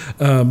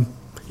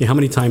 How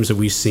many times have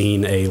we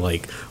seen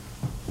a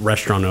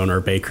restaurant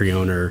owner, bakery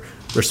owner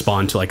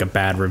respond to a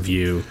bad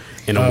review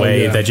in a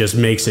way that just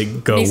makes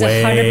it go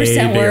way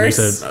 100% worse.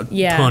 Makes it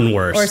a ton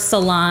worse. Or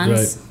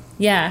salons. Right.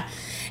 Yeah.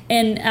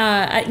 And,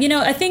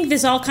 I think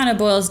this all kind of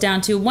boils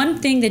down to one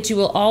thing that you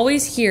will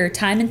always hear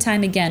time and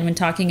time again when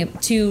talking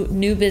to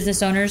new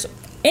business owners,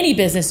 any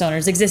business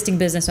owners, existing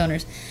business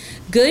owners.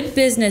 Good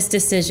business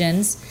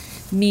decisions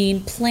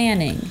mean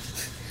planning.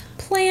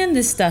 Plan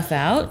this stuff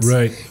out.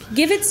 Right.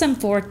 Give it some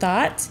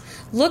forethought.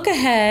 Look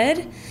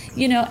ahead.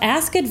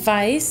 Ask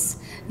advice.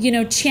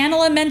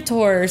 Channel a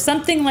mentor or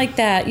something like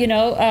that.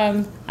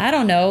 I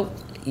don't know.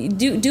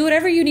 Do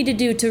whatever you need to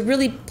do to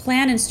really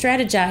plan and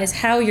strategize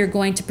how you're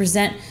going to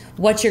present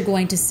what you're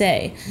going to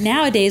say.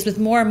 Nowadays, with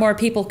more and more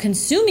people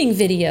consuming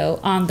video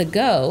on the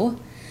go,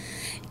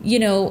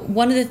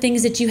 one of the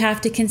things that you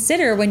have to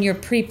consider when you're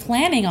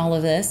pre-planning all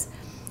of this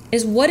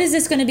is, what is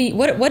this going to be?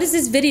 What is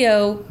this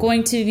video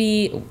going to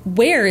be?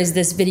 Where is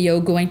this video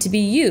going to be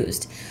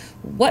used?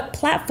 What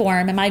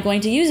platform am I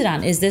going to use it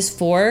on? Is this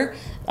for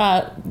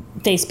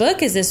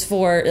Facebook? Is this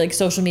for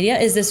social media?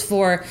 Is this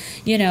for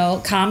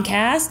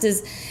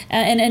Comcast?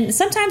 And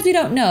sometimes we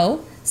don't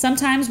know.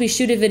 Sometimes we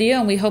shoot a video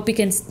and we hope we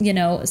can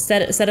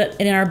set it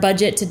in our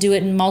budget to do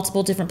it in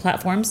multiple different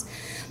platforms.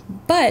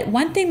 But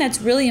one thing that's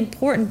really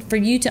important for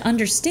you to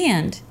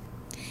understand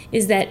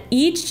is that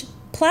each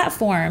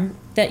platform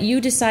that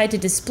you decide to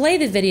display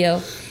the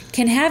video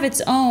can have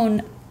its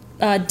own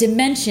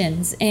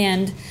dimensions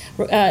and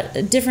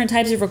different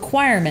types of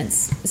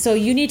requirements. So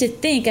you need to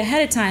think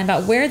ahead of time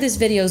about where this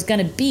video is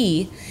going to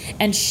be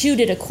and shoot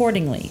it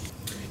accordingly.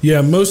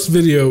 Yeah, most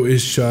video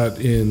is shot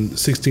in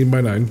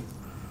 16:9.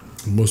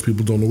 Most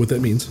people don't know what that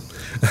means.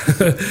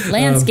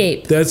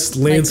 Landscape. That's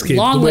landscape.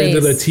 Long the way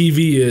ways. that a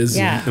TV is.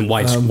 Yeah. And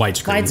widescreen.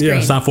 Widescreen. Yeah.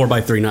 It's not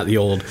 4:3, not the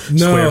old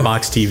square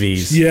box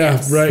TVs. Yeah,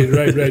 Yes. right.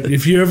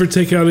 If you ever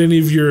take out any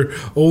of your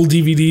old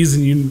DVDs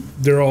and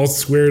they're all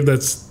square,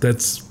 that's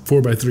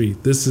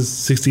 4:3. This is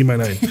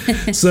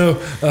 16:9. So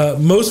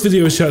most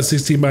video is shot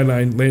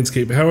 16:9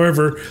 landscape.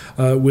 However,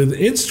 with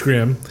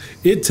Instagram,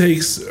 it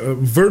takes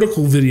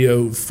vertical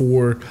video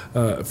for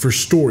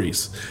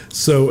stories.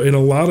 So, and a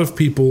lot of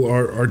people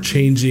are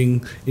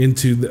changing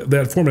into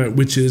that format,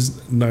 which is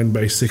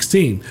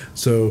 9:16.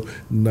 So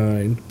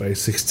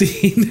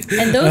 9:16.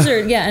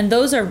 And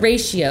those are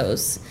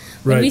ratios.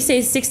 When we say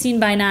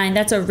 16:9,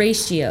 that's a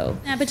ratio.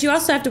 Yeah, but you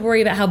also have to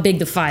worry about how big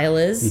the file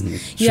is.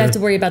 Mm-hmm. You have to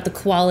worry about the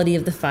quality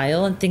of the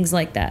file and things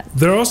like that.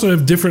 They also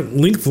have different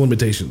length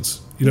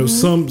limitations.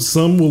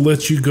 Some will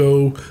let you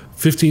go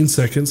 15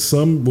 seconds.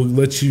 Some will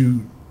let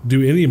you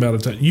do any amount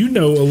of time. You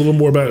know a little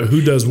more about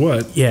who does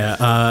what.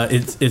 Yeah,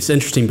 it's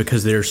interesting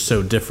because they're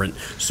so different.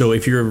 So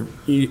if you're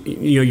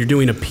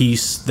doing a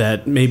piece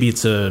that maybe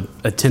it's a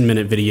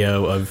 10-minute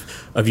video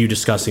of you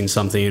discussing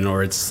something,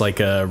 or it's like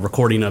a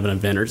recording of an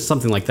event or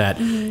something like that,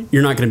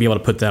 you're not going to be able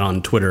to put that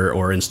on Twitter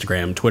or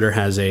Instagram. Twitter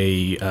has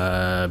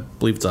I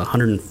believe it's a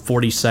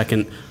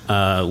 140-second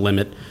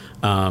limit.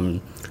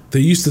 They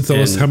used to tell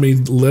us how many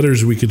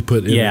letters we could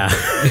put in. Yeah.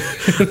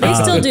 They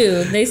still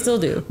do. They still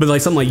do. But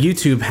like something like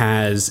YouTube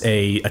has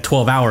a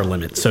 12-hour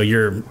limit. So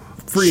you're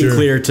free and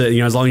clear to,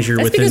 as long as you're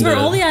That's within because we're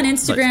only on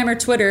Instagram or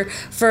Twitter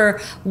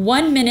for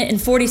 1 minute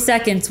and 40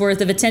 seconds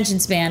worth of attention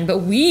span, but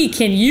we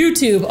can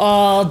YouTube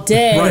all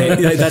day.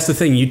 Right. That's the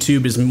thing.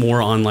 YouTube is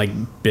more on like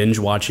binge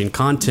watching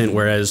content,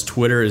 whereas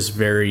Twitter is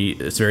very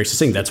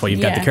succinct. That's why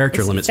you've got the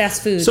character limits.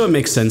 Fast food. So it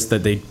makes sense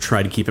that they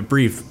try to keep it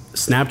brief.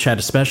 Snapchat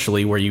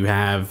especially, where you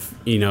have,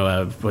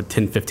 a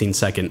 10, 15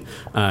 second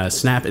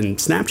snap. And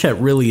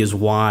Snapchat really is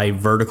why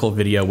vertical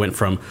video went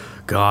from,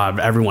 God,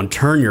 everyone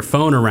turn your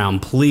phone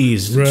around,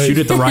 please, shoot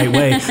it the right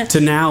way, to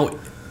now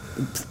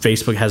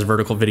Facebook has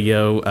vertical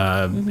video,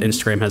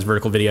 Instagram has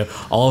vertical video.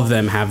 All of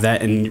them have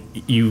that. And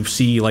you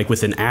see, like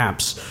within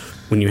apps,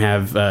 when you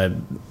have,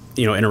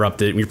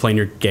 interrupted, when you're playing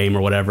your game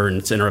or whatever, and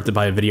it's interrupted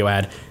by a video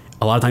ad,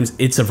 a lot of times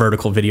it's a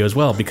vertical video as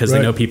well, because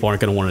they know people aren't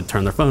going to want to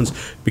turn their phones,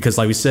 because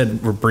like we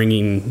said, we're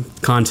bringing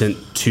content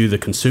to the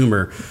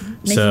consumer.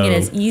 Making it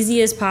as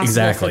easy as possible.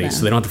 Exactly. For them.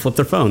 So they don't have to flip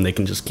their phone. They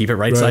can just keep it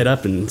right side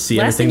up and see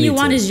Last everything. thing you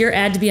want is your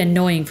ad to be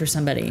annoying for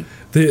somebody.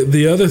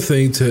 The other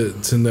thing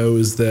to know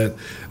is that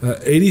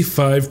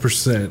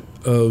 85%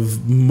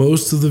 of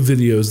most of the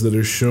videos that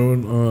are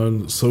shown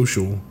on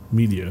social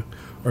media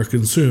are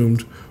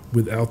consumed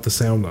without the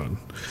sound on.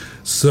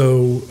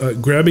 So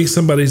grabbing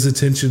somebody's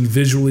attention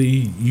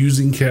visually,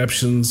 using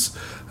captions,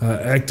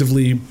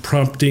 actively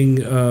prompting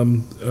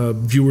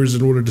viewers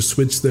in order to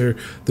switch their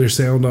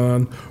sound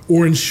on,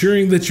 or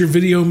ensuring that your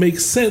video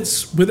makes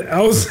sense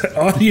without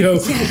audio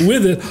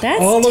with it.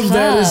 All of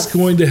that is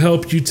going to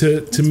help you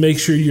to make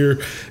sure your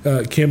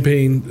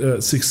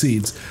campaign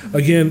succeeds.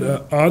 Again,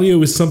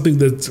 audio is something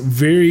that's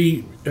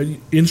very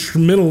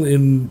instrumental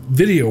in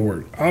video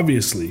work,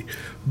 obviously,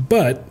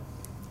 but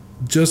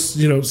just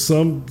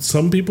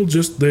some people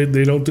just they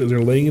don't,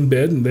 they're laying in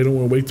bed and they don't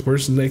want to wake the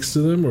person next to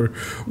them, or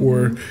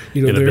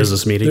in a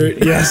business meeting.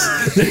 Yes,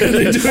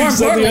 more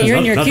importantly, you're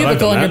in your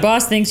cubicle and your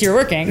boss thinks you're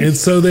working, and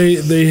so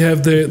they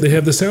have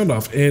the sound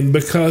off. And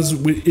because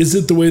is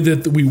it the way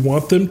that we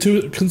want them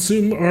to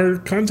consume our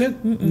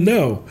content?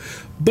 No,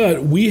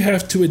 but we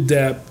have to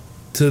adapt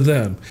to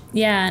them.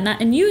 Yeah,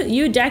 and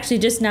you actually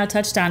just now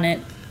touched on it,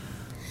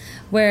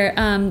 where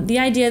the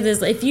idea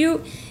is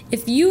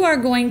if you are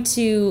going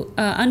to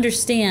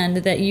understand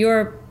that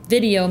your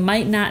video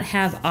might not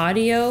have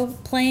audio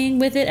playing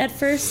with it at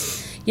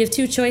first, you have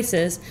two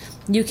choices.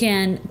 You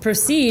can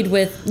proceed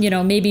with,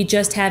 maybe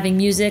just having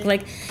music.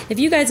 Like if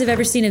you guys have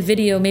ever seen a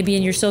video, maybe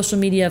in your social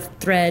media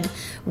thread,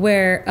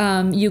 where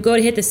you go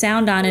to hit the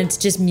sound on and it's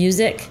just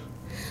music.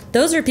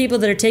 Those are people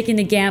that are taking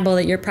the gamble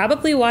that you're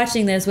probably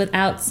watching this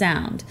without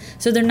sound.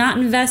 So they're not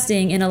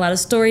investing in a lot of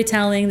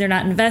storytelling. They're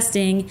not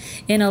investing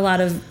in a lot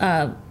of,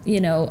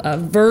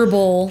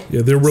 verbal.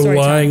 Yeah, they're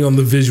relying on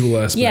the visual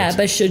aspect. Yeah,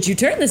 but should you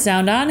turn the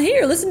sound on?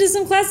 Here, listen to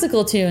some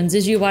classical tunes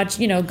as you watch,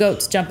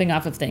 goats jumping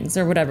off of things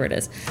or whatever it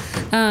is.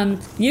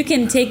 You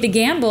can take the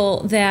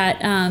gamble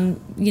that,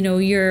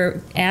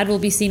 your ad will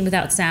be seen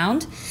without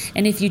sound.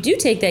 And if you do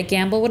take that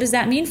gamble, what does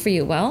that mean for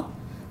you? Well,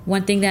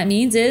 one thing that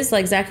means is,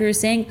 like Zachary was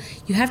saying,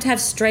 you have to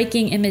have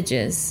striking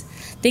images.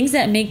 Things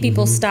that make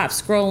people stop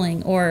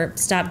scrolling or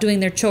stop doing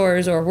their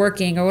chores or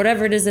working or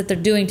whatever it is that they're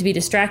doing to be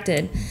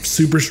distracted.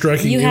 Super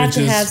striking images,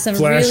 have to have some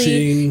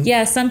flashing,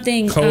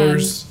 something,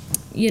 colors.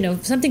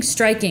 Something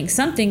striking,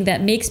 something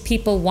that makes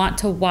people want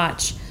to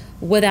watch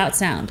without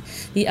sound.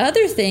 The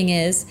other thing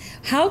is,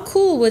 how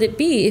cool would it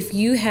be if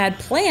you had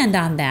planned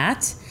on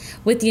that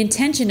with the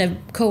intention of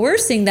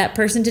coercing that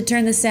person to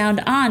turn the sound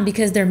on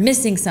because they're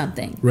missing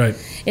something. Right.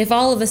 If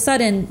all of a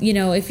sudden,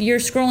 if you're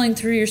scrolling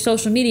through your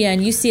social media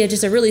and you see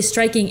just a really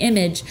striking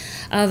image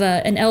of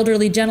an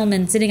elderly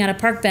gentleman sitting on a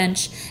park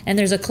bench and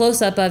there's a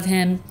close-up of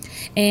him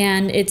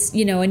and it's,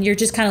 and you're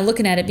just kind of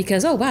looking at it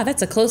because, oh, wow,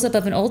 that's a close-up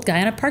of an old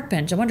guy on a park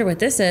bench. I wonder what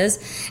this is.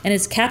 And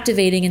it's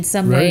captivating in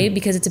some way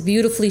because it's a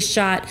beautifully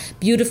shot,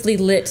 beautifully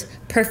lit,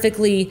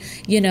 perfectly,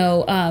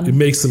 it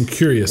makes them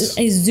curious.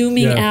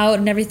 Zooming out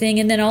and everything.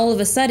 And then all of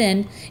a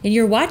sudden, and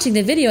you're watching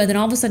the video, and then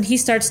all of a sudden he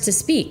starts to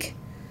speak.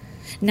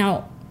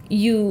 Now,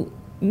 people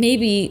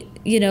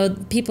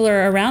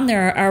are around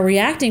there are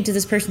reacting to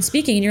this person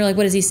speaking, and you're like,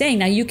 what is he saying?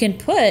 Now, you can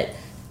put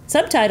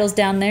subtitles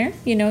down there.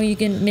 You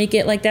can make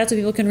it like that so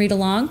people can read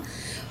along.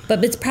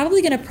 But it's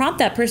probably going to prompt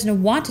that person to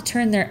want to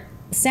turn their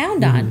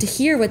sound on to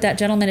hear what that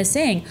gentleman is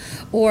saying,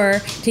 or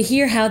to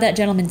hear how that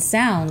gentleman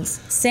sounds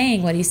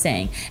saying what he's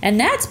saying. And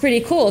that's pretty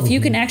cool if you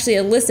can actually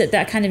elicit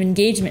that kind of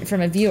engagement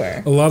from a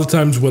viewer. A lot of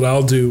times what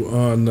I'll do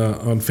on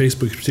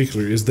Facebook in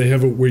particular is they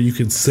have it where you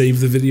can save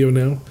the video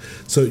now.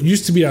 So it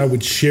used to be I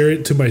would share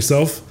it to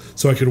myself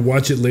so I could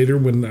watch it later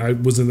when I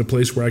was in a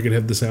place where I could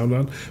have the sound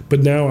on.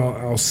 But now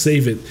I'll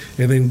save it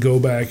and then go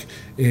back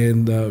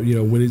and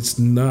when it's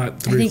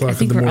not 3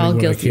 o'clock in the morning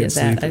when I can't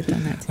sleep, I've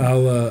done that too.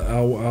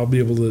 I'll be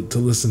able to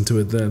listen to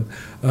it then.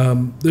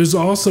 There's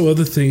also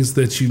other things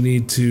that you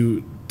need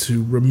to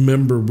to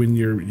remember when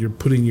you're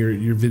putting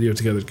your video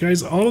together.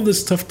 Guys, all of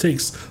this stuff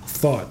takes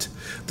thought.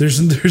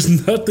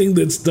 There's nothing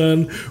that's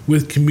done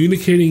with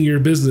communicating your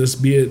business,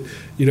 be it,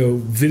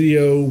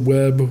 video,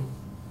 web,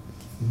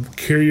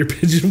 carrier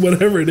pigeon,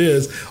 whatever it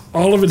is.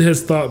 All of it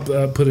has thought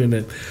put in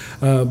it.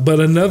 But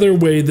another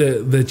way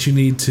that you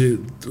need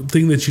to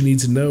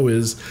know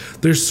is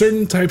there's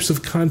certain types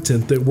of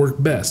content that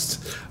work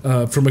best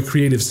from a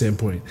creative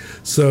standpoint.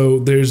 So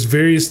there's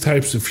various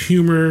types of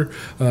humor,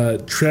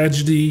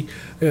 tragedy.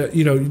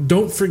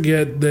 Don't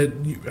forget that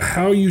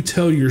how you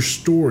tell your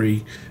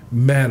story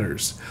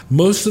matters.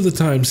 Most of the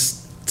time,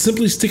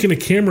 simply sticking a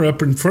camera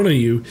up in front of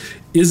you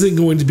isn't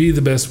going to be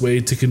the best way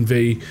to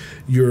convey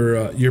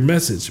your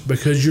message,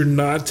 because you're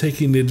not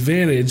taking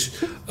advantage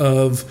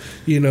of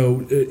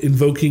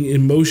invoking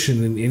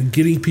emotion and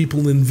getting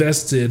people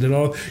invested and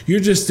all. You're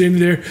just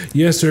standing there,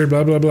 yes sir,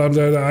 blah blah blah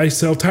blah, I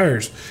sell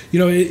tires.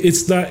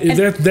 It's not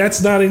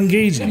that's not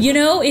engaging.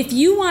 If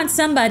you want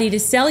somebody to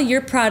sell your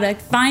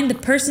product, find the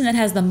person that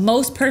has the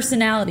most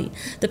personality,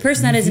 the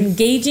person that is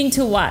engaging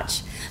to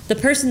watch, the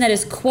person that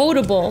is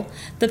quotable,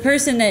 the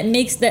person that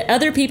makes that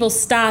other people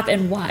stop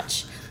and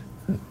watch.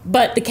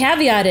 But the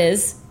caveat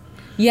is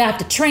you have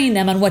to train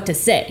them on what to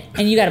say,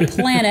 and you got to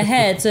plan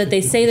ahead so that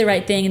they say the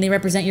right thing and they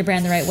represent your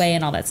brand the right way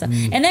and all that stuff.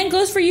 And then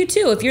goes for you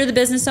too. If you're the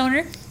business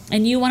owner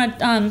and you want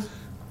to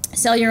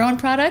sell your own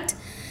product,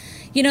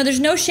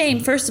 there's no shame,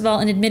 first of all,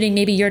 in admitting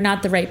maybe you're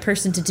not the right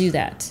person to do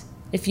that.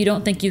 If you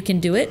don't think you can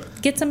do it,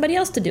 get somebody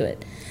else to do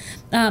it.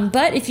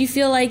 But if you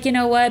feel like,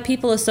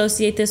 people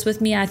associate this with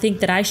me, I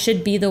think that I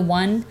should be the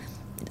one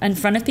in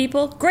front of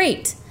people,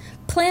 great.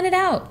 Plan it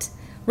out.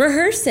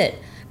 Rehearse it.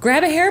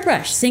 Grab a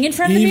hairbrush. Sing in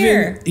front of the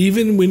mirror.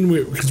 Even when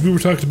because we were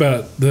talking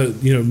about the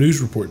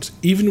news reports,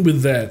 even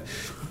with that,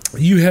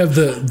 you have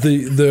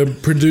the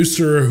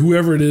producer or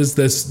whoever it is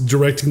that's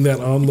directing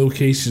that on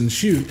location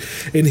shoot,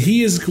 and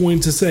he is going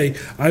to say,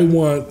 I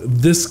want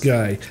this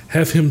guy,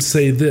 have him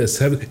say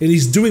this, and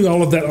he's doing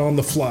all of that on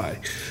the fly.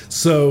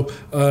 So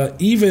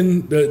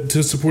even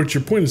to support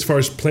your point as far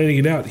as planning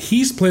it out,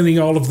 he's planning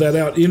all of that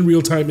out in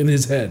real time in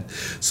his head.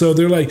 So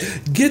they're like,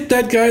 get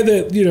that guy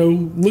that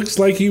looks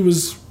like he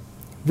was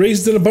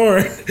raised in a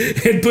barn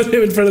and put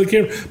him in front of the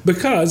camera,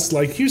 because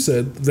like you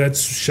said,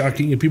 that's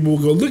shocking, and people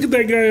will go, look at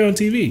that guy on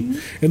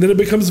TV, and then it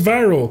becomes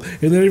viral,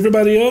 and then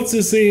everybody else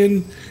is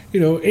saying,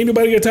 ain't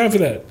nobody got time for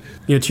that.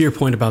 To your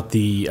point about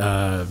the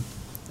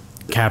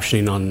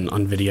captioning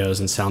on videos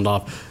and sound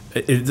off,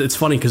 it's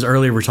funny because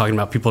earlier we were talking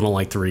about people don't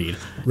like to read,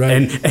 right?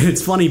 And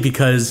it's funny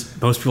because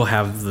most people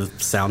have the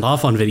sound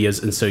off on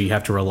videos, and so you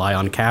have to rely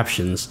on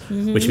captions,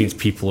 which means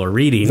people are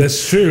reading.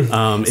 That's true.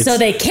 So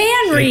they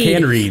can read. They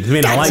can read. They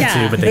may not like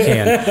to, but they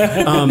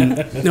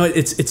can. No,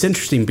 it's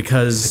interesting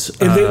because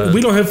and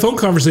we don't have phone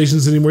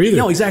conversations anymore either.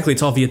 No, exactly.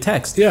 It's all via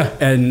text. Yeah,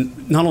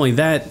 and not only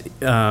that.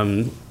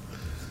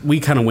 We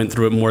kind of went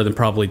through it more than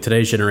probably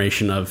today's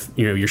generation of,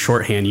 your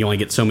shorthand, you only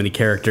get so many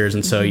characters.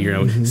 And so,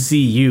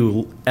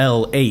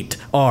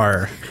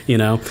 CUL8R,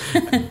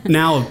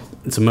 now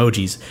it's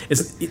emojis.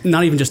 It's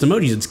not even just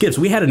emojis, it's GIFs.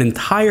 We had an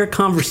entire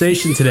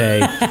conversation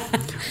today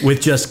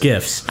with just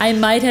GIFs. I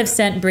might have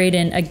sent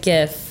Braden a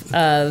GIF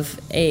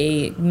of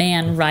a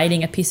man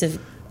riding a piece of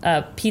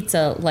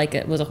pizza like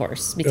it was a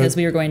horse, because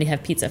we were going to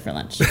have pizza for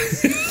lunch.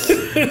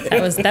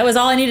 That was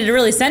all I needed to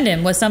really send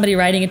him, was somebody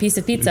riding a piece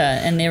of pizza,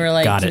 and they were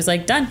like, he was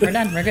like, done,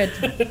 we're good.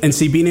 And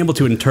see, being able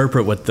to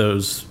interpret what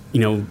those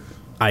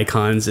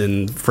icons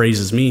and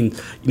phrases mean,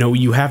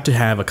 you have to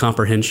have a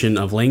comprehension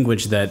of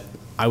language that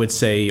I would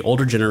say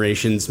older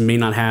generations may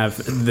not have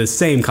the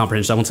same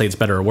comprehension. I won't say it's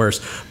better or worse,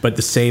 but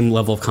the same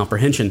level of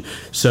comprehension.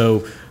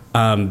 So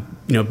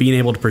being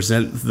able to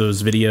present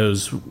those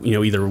videos,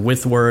 either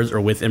with words or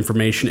with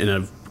information in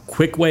a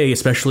quick way,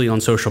 especially on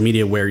social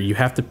media where you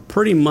have to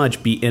pretty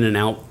much be in and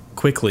out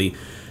quickly,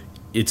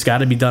 it's got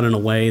to be done in a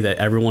way that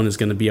everyone is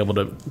going to be able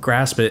to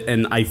grasp it.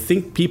 And I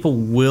think people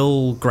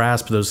will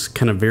grasp those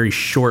kind of very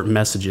short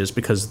messages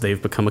because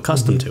they've become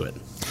accustomed to it.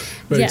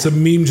 But it's a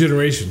meme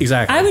generation.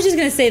 Exactly. I was just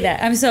going to say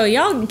that. So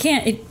y'all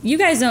can't, if you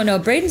guys don't know,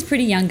 Braden's a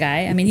pretty young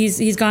guy. I mean,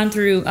 he's gone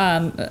through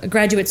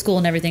graduate school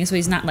and everything, so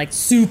he's not like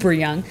super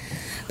young,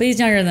 but he's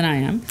younger than I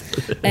am.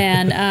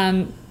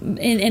 And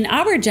in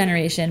our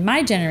generation,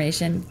 my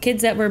generation,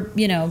 kids that were,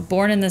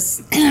 born in the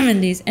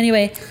 70s,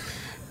 anyway,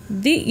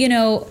 and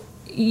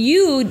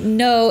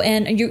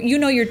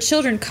your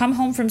children come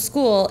home from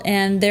school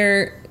and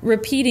they're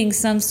repeating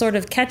some sort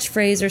of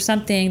catchphrase or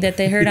something that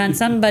they heard on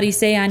somebody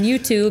say on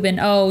YouTube, and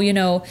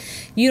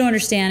you don't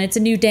understand, it's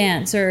a new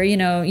dance, or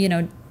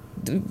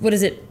what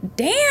is it?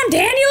 Damn,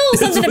 Daniel,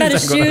 something about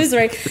his shoes,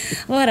 right?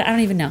 What? I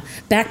don't even know.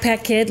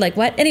 Backpack Kid, like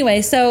what?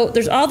 Anyway, so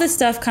there's all this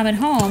stuff coming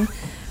home,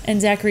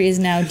 and Zachary is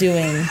now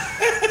doing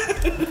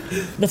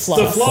the floss.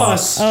 The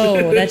floss.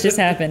 Oh, that just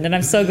happened, and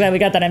I'm so glad we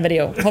got that on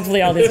video.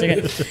 Hopefully all these are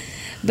good.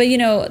 But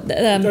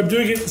I'm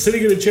doing it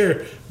sitting in a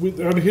chair.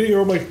 I'm hitting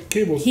all my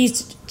cables.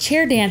 He's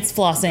chair dance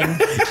flossing.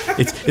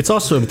 It's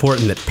also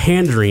important that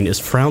pandering is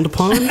frowned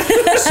upon.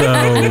 So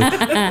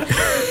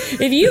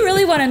If you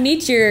really want to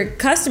meet your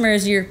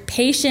customers, your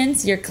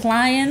patients, your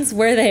clients,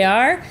 where they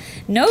are,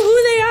 know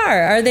who they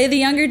are. Are they the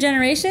younger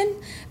generation?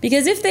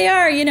 Because if they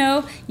are,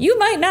 you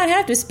might not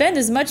have to spend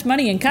as much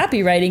money in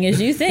copywriting as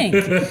you think.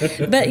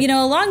 But,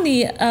 along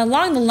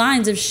the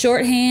lines of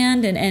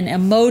shorthand and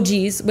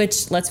emojis,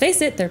 which, let's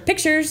face it, they're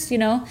pictures,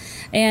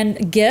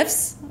 and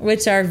GIFs,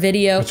 which are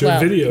video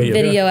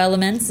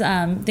elements,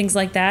 things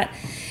like that.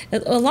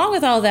 Along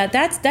with all that,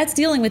 that's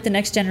dealing with the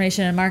next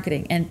generation in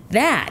marketing. And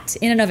that,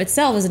 in and of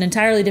itself, is an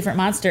entirely different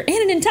monster and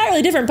an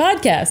entirely different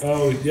podcast.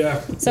 Oh, yeah.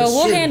 So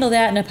we'll handle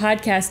that in a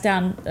podcast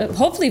down,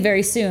 hopefully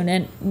very soon,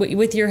 and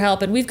with your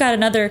help. And we've got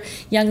another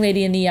young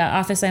lady in the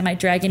office I might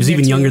drag in. Who's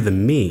even younger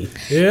than me.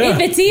 Yeah.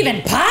 If it's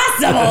even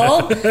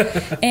possible.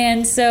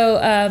 And so...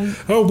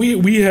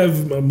 we have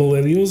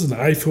millennials and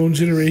iPhone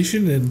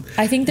generation. And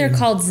I think they're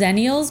called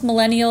Zennials,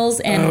 millennials,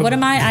 and what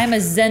am I? I'm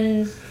a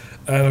Zen...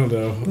 I don't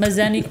know.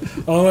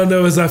 All I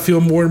know is I feel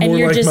more and more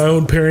like my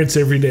own parents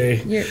every day.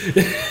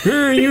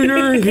 Hey, you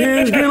darn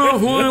kids, get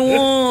off my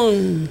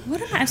lawn.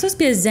 What am I? I'm supposed to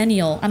be a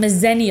Zennial. I'm a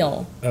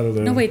Zennial. I don't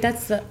know. No, wait,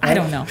 that's the... I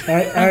don't know.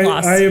 I'm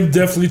lost. I am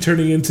definitely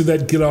turning into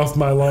that get off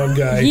my lawn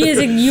guy.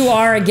 You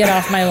are a get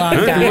off my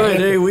lawn guy. One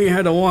day we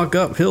had to walk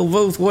uphill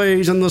both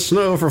ways in the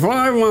snow for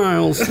 5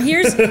 miles.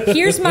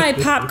 Here's my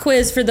pop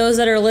quiz for those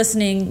that are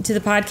listening to the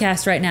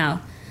podcast right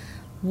now.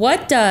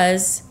 What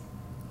does...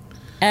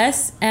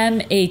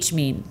 SMH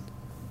mean?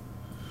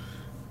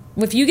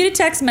 If you get a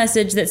text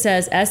message that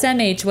says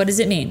SMH, what does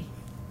it mean?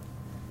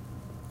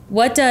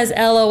 What does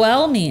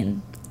LOL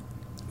mean?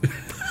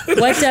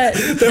 What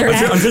does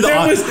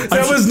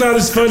that was not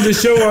as fun to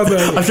show on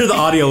the... I'm sure the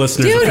audio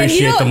listeners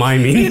appreciate the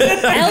miming.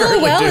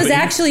 LOL is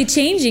actually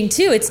changing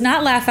too. It's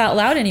not laugh out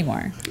loud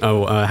anymore.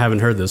 Oh, I haven't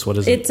heard this. What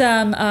is it? It's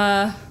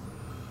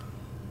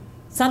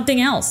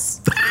something else.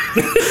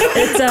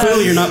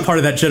 Clearly, you're not part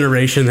of that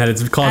generation that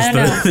it's caused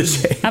the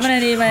change. I'm gonna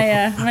need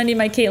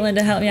my Caitlin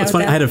to help me out. It's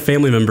funny. I had a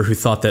family member who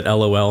thought that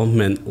LOL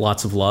meant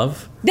lots of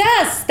love.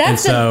 Yes,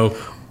 that's I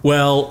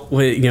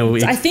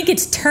think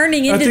it's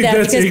turning into that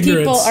because ignorance.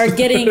 People are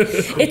getting.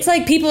 It's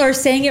like people are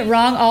saying it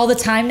wrong all the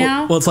time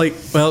now. Well, it's like,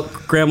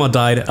 grandma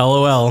died.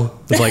 LOL.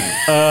 It's like,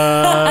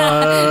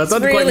 that's not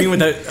quite mean what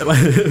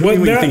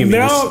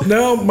that.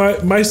 Now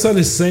my son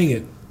is saying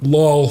it.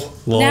 Lol.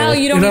 Now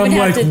you don't even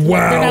have to.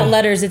 Wow. They're not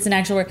letters. It's an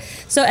actual word.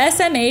 So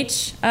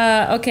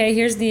SMH. Okay,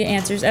 here's the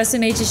answers.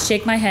 SMH is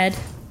shake my head.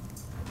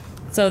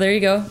 So there you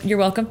go. You're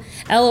welcome.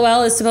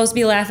 LOL is supposed to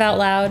be laugh out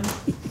loud.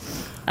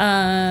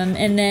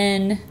 And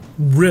then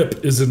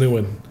RIP is a new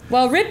one.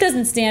 Well, RIP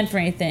doesn't stand for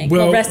anything.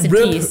 Well, rest in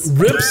peace.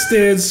 RIP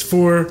stands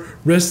for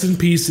rest in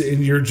peace,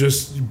 and you're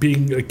just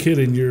being a kid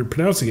and you're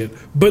pronouncing it.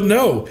 But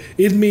no,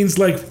 it means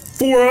like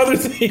 4 other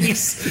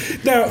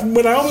things. Now,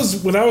 when I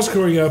was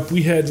growing up,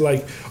 we had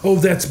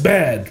that's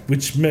bad,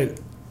 which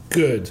meant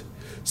good.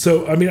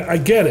 So I mean, I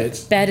get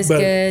it. Bad is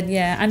good.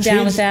 Yeah, I'm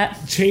down with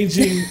that.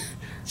 Changing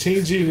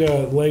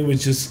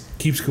language just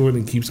keeps going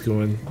and keeps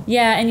going.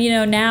 Yeah,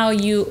 and now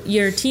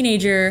you're a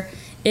teenager.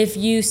 If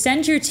you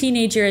send your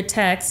teenager a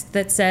text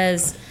that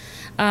says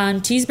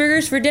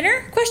cheeseburgers for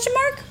dinner ?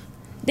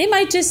 They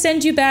might just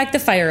send you back the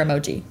fire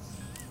emoji.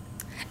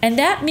 And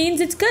that means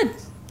it's good.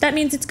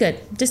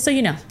 Just so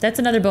you know. That's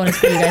another bonus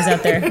for you guys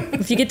out there.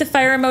 If you get the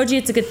fire emoji,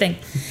 it's a good thing.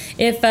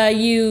 If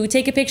you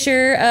take a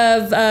picture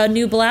of a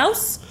new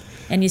blouse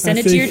and you send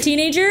it to your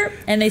teenager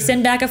and they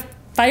send back a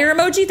fire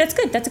emoji, that's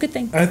good. That's a good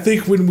thing. I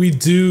think when we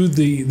do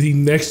the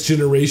next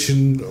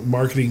generation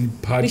marketing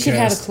podcast, we should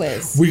have a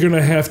quiz. We're going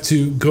to have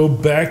to go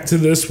back to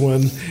this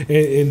one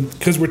and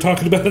because we're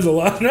talking about it a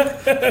lot.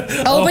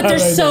 But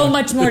there's so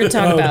much more to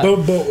talk about.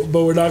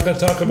 But we're not going to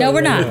talk about it. No,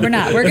 we're not. We're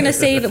not. We're going to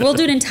save it. We'll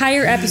do an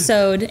entire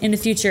episode in the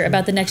future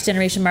about the next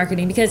generation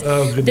marketing because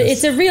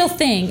it's a real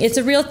thing. It's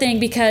a real thing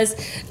because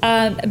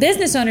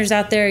business owners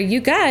out there, you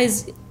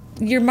guys,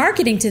 you're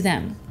marketing to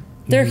them.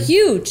 They're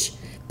huge.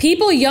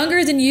 People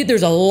younger than you,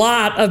 there's a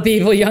lot of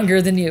people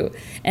younger than you.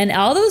 And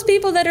all those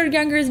people that are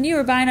younger than you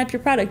are buying up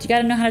your product. You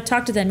got to know how to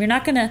talk to them. You're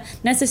not going to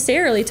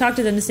necessarily talk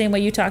to them the same way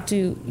you talk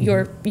to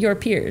your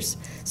peers.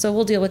 So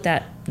we'll deal with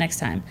that next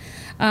time.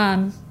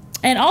 And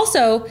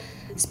also,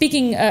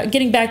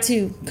 getting back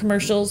to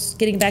commercials,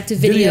 getting back to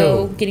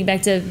video, getting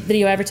back to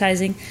video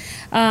advertising,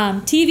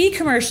 TV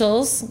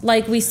commercials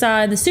like we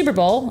saw in the Super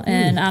Bowl,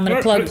 and I'm going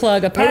to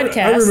plug a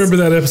podcast. I remember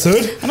that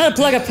episode. I'm going to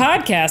plug a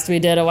podcast we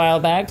did a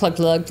while back.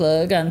 Plug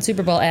on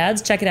Super Bowl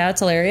ads. Check it out. It's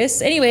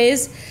hilarious.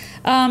 Anyways,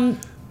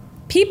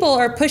 people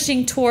are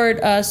pushing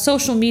toward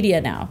social media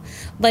now.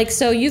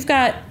 So you've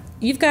got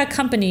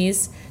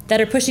companies that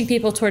are pushing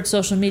people towards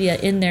social media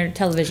in their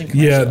television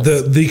commercials.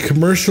 Yeah, the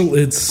commercial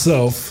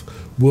itself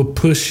will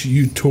push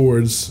you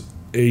towards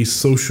a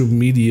social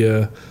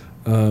media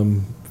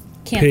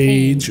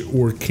page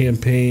or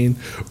campaign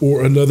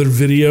or another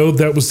video.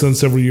 That was done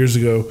several years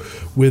ago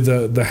with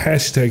the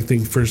hashtag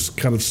thing first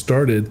kind of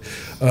started.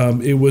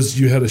 It was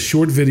you had a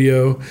short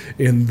video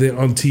and then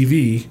on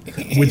TV,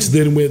 which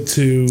then went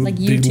to like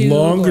the YouTube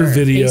longer or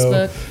video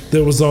Facebook.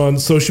 that was on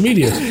social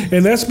media.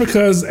 And that's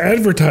because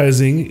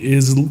advertising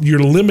is you're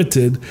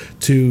limited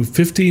to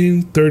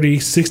 15, 30,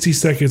 60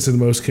 seconds in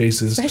most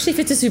cases. Especially if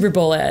it's a Super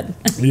Bowl ad.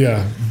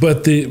 Yeah,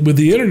 but with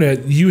the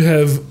internet, you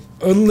have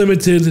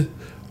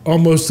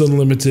almost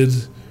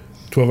unlimited,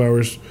 12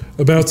 hours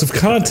amounts of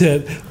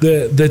content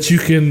that you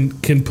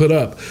can put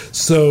up.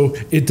 So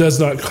it does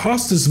not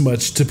cost as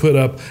much to put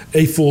up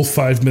a full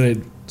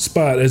 5-minute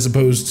spot as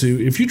opposed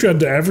to if you tried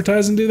to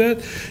advertise and do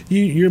that,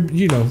 you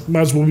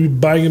might as well be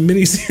buying a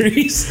mini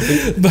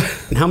series.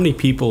 And how many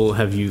people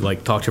have you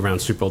like talked to around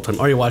Super Bowl time?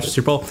 Oh, you watch the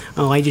Super Bowl?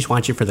 Oh, I just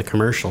watch it for the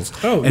commercials.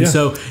 Oh, and yeah.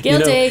 so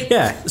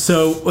Guilty.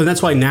 So and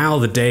that's why now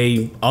the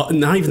day,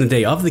 not even the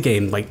day of the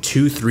game, like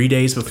 2-3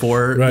 days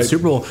before the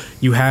Super Bowl,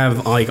 you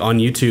have like on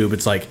YouTube,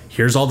 it's like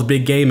here's all the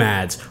big game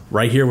ads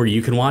right here where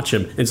you can watch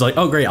them. And it's like,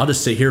 oh great, I'll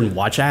just sit here and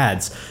watch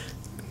ads.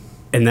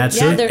 And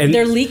that's it.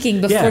 They're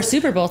leaking before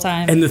Super Bowl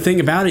time. And the thing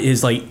about it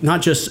is like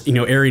not just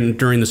airing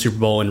during the Super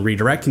Bowl and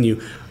redirecting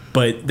you,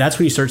 but that's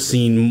when you start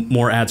seeing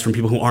more ads from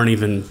people who aren't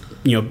even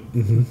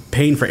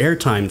paying for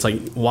airtime. It's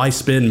like why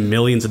spend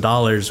millions of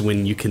dollars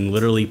when you can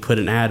literally put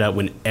an ad up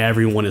when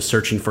everyone is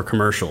searching for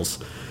commercials?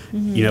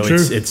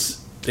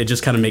 It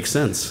just kind of makes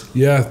sense.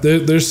 Yeah,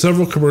 there's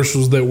several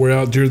commercials that were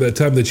out during that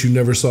time that you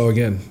never saw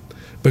again.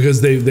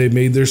 Because they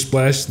made their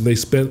splash, and they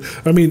spent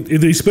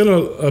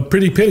a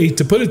pretty penny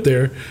to put it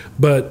there,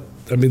 but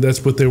I mean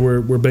that's what they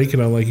were banking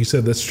on, like you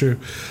said. That's true.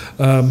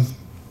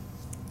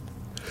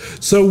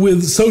 So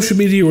with social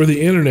media or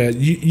the internet,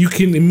 you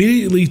can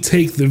immediately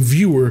take the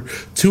viewer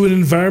to an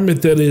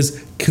environment that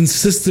is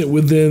consistent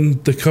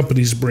within the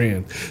company's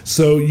brand.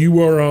 So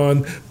you are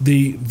on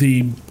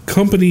the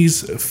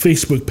company's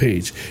Facebook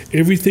page.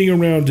 Everything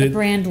around it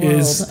brand world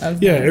is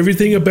of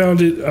everything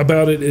about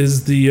it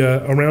is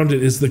around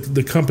it is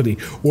the company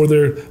or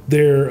their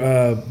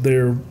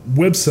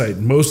website.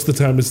 Most of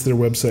the time it's their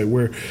website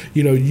where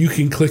you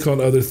can click on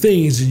other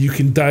things and you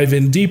can dive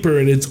in deeper,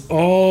 and it's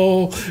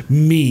all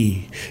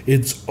me.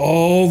 It's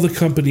all the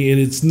company, and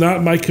it's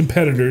not my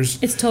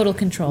competitors. It's total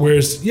control.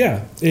 Whereas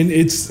and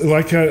it's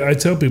like I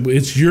tell people,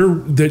 it's your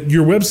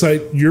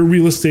website, your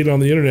real estate on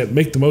the internet.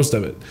 Make the most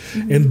of it,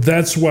 and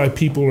that's why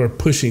people are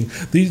pushing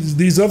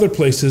these other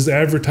places,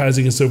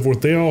 advertising and so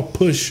forth. They all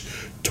push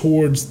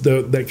towards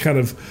that kind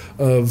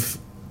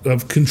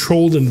of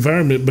controlled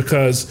environment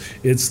because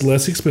it's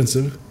less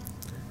expensive.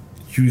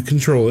 You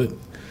control it.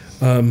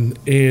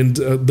 And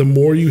the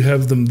more you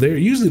have them there,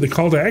 usually the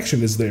call to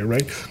action is there,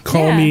 right?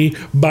 Call me,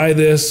 buy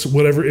this,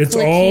 whatever. It's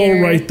click all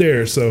here. Right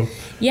there. So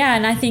yeah,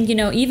 and I think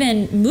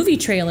even movie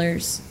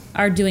trailers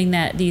are doing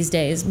that these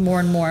days more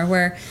and more.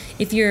 Where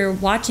if you're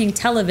watching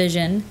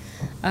television,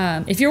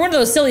 if you're one of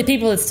those silly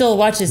people that still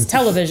watches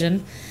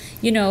television,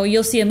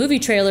 you'll see a movie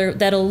trailer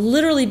that'll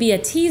literally be a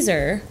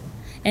teaser.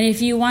 And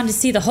if you want to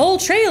see the whole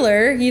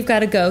trailer, you've got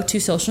to go to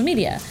social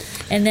media.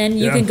 And then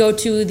you can go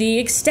to the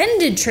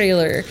extended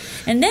trailer.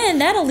 And then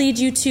that'll lead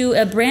you to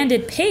a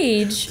branded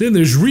page. Then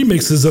there's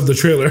remixes of the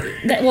trailer.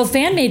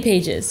 Fan-made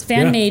pages,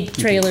 fan-made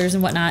trailers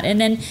and whatnot.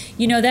 And then,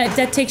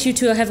 that takes you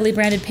to a heavily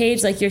branded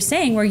page, like you're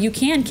saying, where you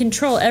can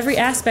control every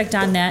aspect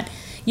on that.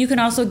 You can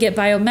also get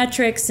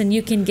biometrics, and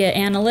you can get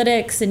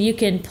analytics, and you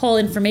can pull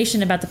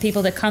information about the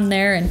people that come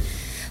there, and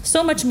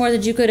so much more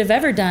that you could have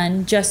ever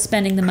done just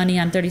spending the money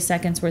on 30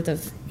 seconds worth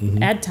of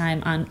ad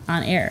time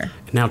on air.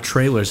 Now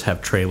trailers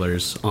have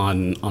trailers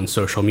on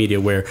social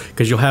media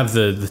because you'll have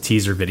the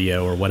teaser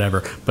video or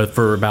whatever, but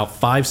for about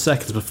 5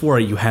 seconds before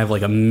you have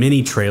like a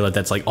mini trailer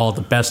that's like all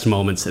the best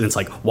moments, and it's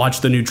like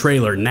watch the new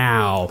trailer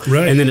now,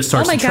 right? And then it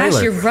starts. Oh my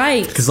gosh, you're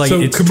right. Because like so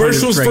it's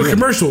commercials for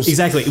commercials,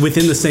 exactly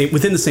within the same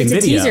it's video.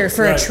 It's a teaser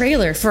for a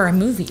trailer for a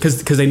movie.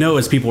 Because they know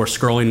as people are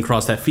scrolling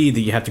across that feed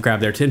that you have to grab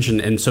their attention,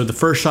 and so the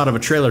first shot of a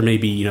trailer may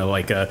be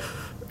like a.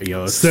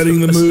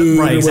 Setting the mood,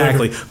 right?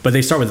 Exactly. But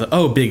they start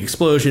with big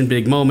explosion,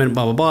 big moment,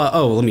 blah blah blah.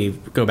 Oh, let me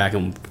go back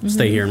and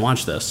stay here and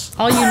watch this.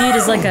 All you need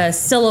is like a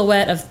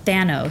silhouette of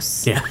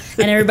Thanos. Yeah,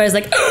 and everybody's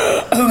like,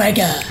 oh my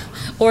god.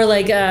 Or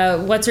like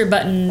what's her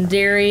button,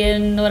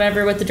 Darian,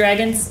 whatever, with the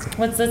dragons.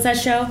 What's that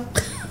show?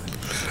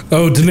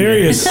 Oh,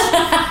 Daenerys.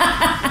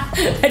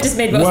 I just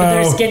made most of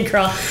their skin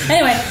crawl.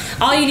 Anyway,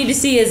 all you need to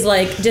see is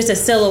like just a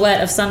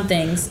silhouette of some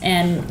things,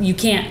 and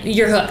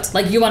you're hooked.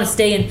 Like you want to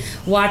stay and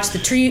watch the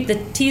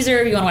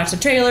teaser, you want to watch the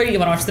trailer, you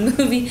want to watch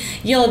the movie.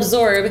 You'll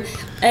absorb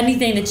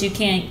anything that you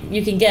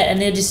can get, and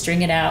they'll just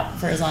string it out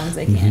for as long as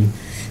they can.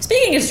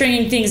 Speaking of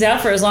stringing things out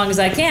for as long as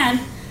I can,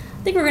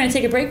 I think we're going to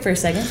take a break for a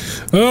second.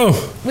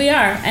 Oh. We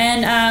are,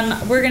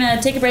 and we're going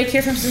to take a break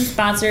here from some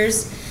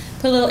sponsors.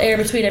 Put a little air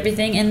between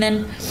everything, and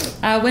then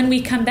when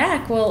we come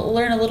back, we'll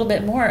learn a little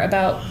bit more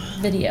about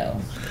video.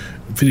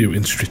 Video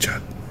in Straight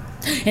Shot.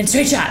 In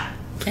Straight Shot,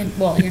 and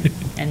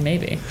and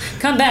maybe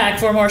come back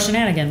for more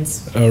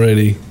shenanigans.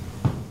 Alrighty.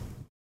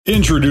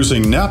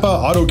 Introducing Napa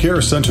Auto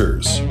Care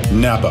Centers.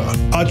 Napa,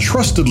 a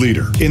trusted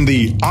leader in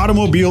the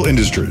automobile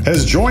industry,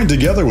 has joined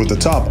together with the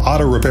top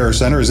auto repair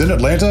centers in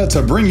Atlanta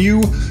to bring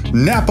you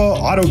Napa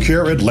Auto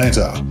Care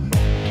Atlanta.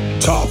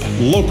 Top,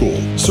 local,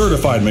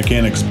 certified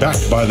mechanics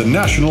backed by the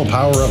national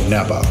power of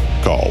Napa.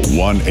 Call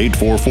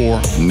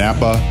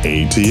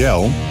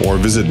 1-844-NAPA-ATL or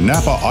visit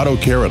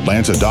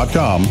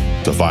NapaAutoCareAtlanta.com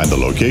to find the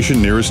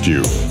location nearest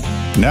you.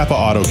 Napa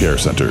Auto Care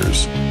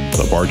Centers.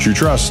 The parts you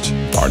trust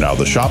are now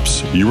the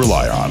shops you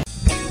rely on.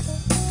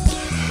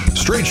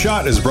 Straight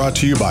Shot is brought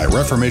to you by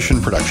Reformation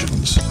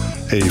Productions,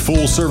 a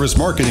full-service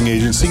marketing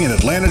agency in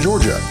Atlanta,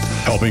 Georgia,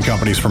 helping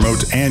companies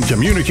promote and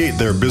communicate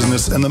their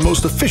business in the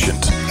most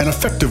efficient and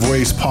effective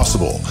ways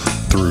possible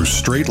through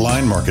straight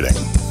line marketing.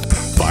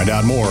 Find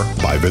out more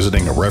by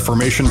visiting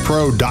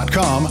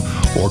reformationpro.com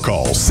or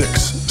call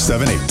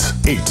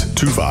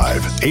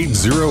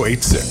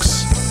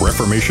 678-825-8086.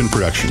 Reformation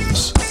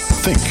Productions.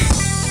 Think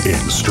in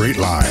straight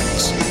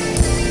lines.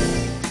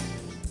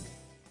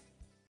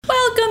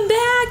 Welcome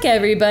back,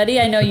 everybody.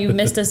 I know you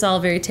missed us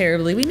all very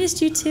terribly. We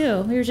missed you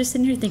too. We were just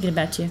sitting here thinking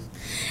about you.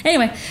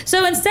 Anyway,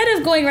 so instead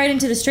of going right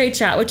into the straight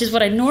shot, which is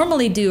what I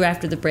normally do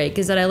after the break,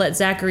 is that I let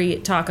Zachary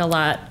talk a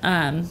lot.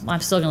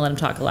 I'm still going to let him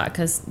talk a lot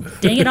because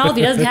dang it all, if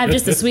he doesn't have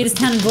just the sweetest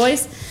tone and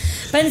voice.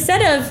 But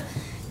instead of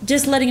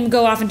just letting him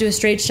go off into a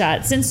straight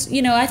shot, since,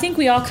 you know, I think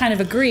we all kind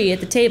of agree at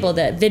the table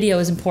that video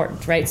is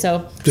important, right?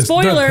 So, Just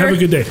spoiler. done. Have a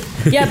good day.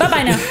 Yeah,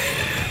 bye-bye now.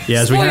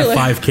 Yeah, as we have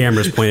 5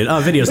 cameras pointed. Oh,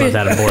 video's not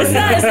that important.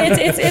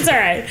 It's all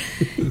right.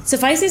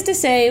 Suffice it to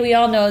say, we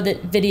all know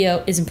that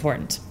video is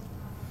important.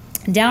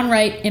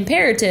 Downright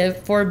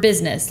imperative for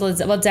business.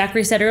 What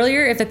Zachary said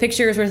earlier, if a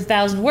picture is worth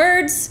 1,000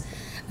 words,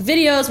 a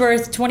video is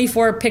worth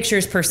 24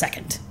 pictures per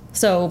second.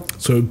 So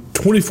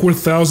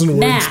 24,000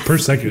 words per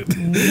second.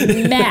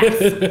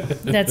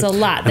 Math. That's a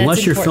lot. That's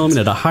Unless you're important. filming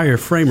at a higher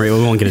frame rate,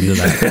 we won't get into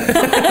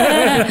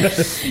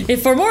that.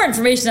 If for more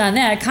information on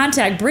that,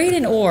 contact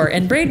Braden Orr,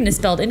 and Braden is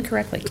spelled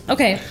incorrectly.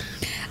 Okay.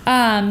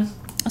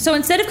 So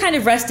instead of kind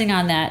of resting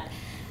on that,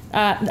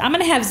 I'm going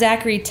to have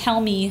Zachary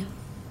tell me,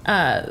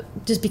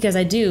 just because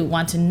I do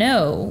want to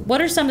know, what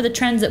are some of the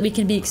trends that we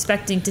can be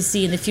expecting to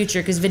see in the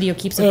future because video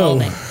keeps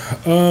evolving?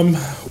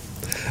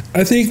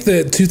 I think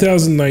that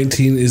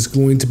 2019 is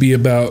going to be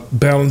about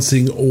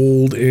balancing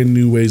old and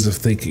new ways of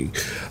thinking,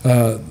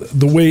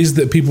 the ways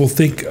that people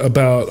think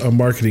about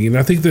marketing. And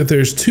I think that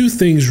there's 2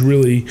 things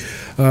really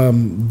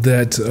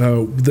that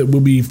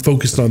we'll be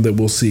focused on that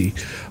we'll see.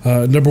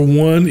 Number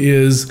one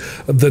is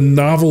the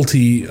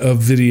novelty of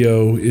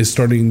video is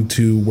starting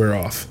to wear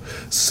off.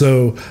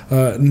 So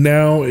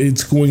now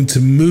it's going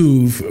to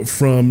move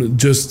from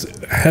just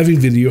having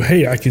video,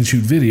 hey, I can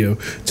shoot video,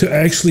 to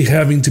actually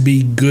having to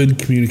be good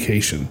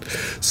communication.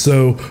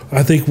 So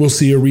I think we'll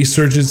see a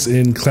resurgence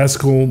in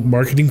classical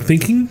marketing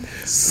thinking,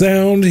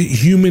 sound,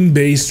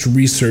 human-based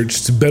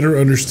research to better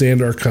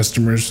understand our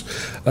customers,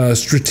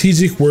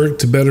 strategic work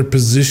to better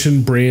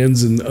position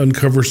brands and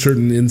uncover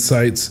certain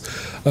insights,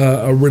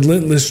 a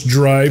relentless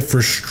drive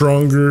for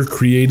stronger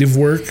creative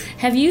work.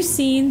 Have you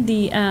seen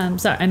the...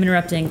 sorry, I'm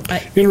interrupting.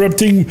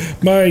 Interrupting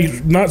my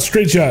not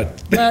straight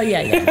shot. Well,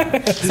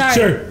 yeah. Sorry.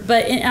 Sure.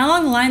 But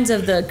along the lines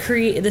of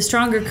the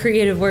stronger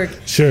creative work...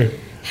 Sure.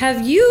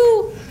 Have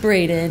you,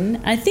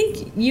 Braden, I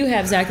think you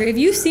have, Zachary, have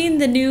you seen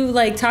the new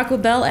Taco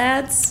Bell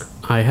ads?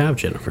 I have,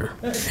 Jennifer.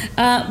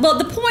 Well,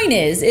 the point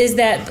is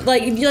that,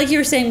 like you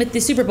were saying with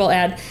the Super Bowl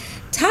ad,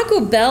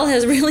 Taco Bell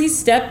has really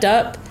stepped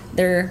up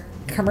their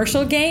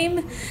commercial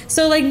game.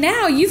 So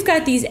now you've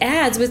got these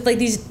ads with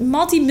these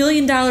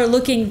multi-million-dollar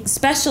looking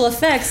special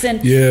effects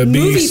and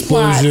movie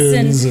plots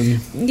and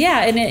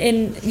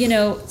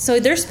so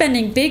they're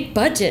spending big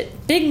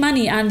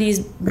money on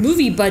these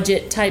movie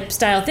budget type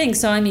style things.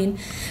 So I mean,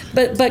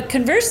 but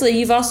conversely,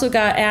 you've also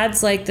got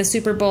ads like the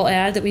Super Bowl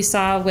ad that we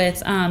saw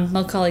with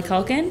Macaulay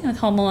Culkin with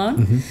Home Alone.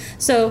 Mm-hmm.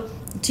 So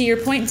to your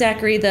point,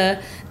 Zachary,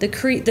 the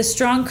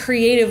strong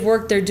creative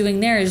work they're doing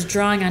there is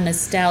drawing on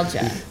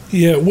nostalgia.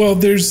 Yeah, well,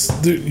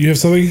 you have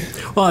something?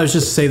 Well, I was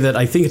just to say that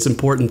I think it's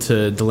important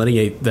to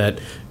delineate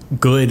that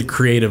good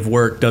creative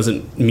work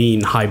doesn't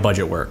mean high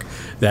budget work.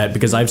 That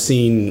because I've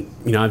seen,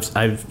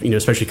 I've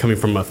especially coming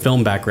from a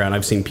film background,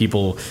 I've seen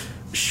people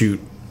shoot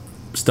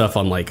stuff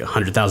on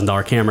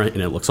 $100,000 camera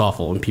and it looks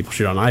awful, and people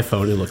shoot on an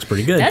iPhone and it looks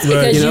pretty good. That's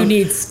because you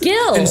need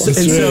skill. And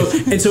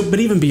so, but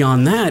even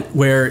beyond that,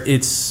 where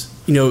it's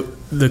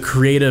the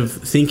creative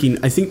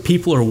thinking, I think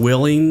people are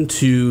willing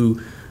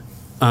to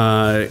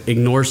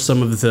ignore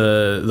some of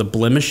the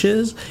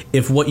blemishes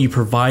if what you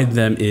provide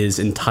them is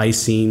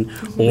enticing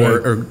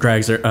or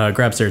grabs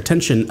their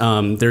attention.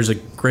 There's a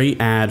great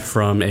ad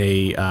from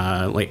a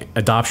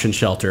adoption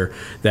shelter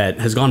that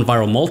has gone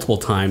viral multiple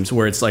times,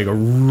 where it's a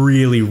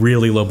really,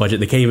 really low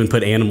budget. They can't even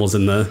put animals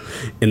in the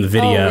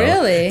video. Oh,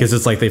 really? Because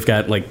it's they've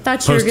got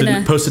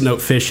post-it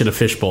note fish in a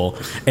fishbowl,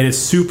 and it's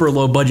super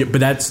low budget.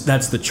 But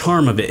that's the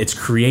charm of it. It's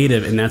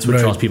creative, and that's what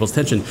draws people's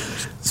attention.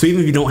 So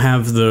even if you don't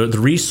have the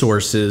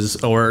resources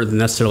or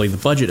necessarily the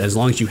budget, as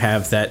long as you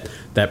have that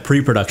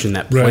pre-production,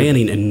 that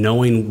planning, and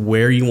knowing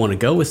where you want to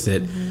go with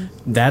it,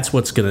 that's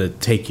what's going to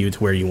take you to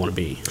where you want to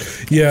be.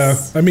 Yeah,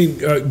 I mean,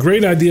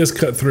 great ideas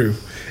cut through,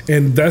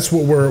 and that's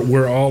what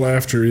we're all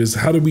after. Is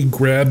how do we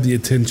grab the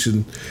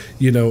attention,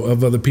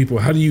 of other people?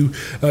 How do you,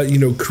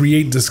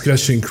 create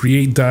discussion,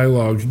 create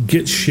dialogue,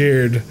 get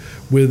shared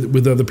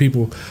with other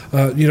people?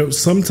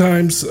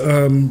 Sometimes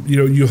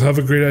you'll have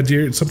a great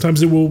idea.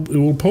 Sometimes it will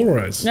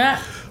polarize.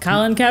 Yeah.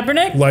 Colin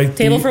Kaepernick,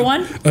 table for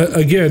one.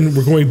 Again,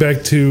 we're going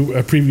back to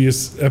a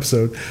previous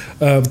episode.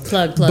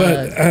 Plug.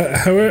 But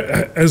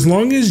however, as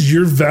long as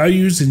your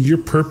values and your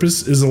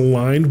purpose is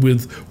aligned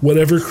with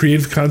whatever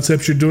creative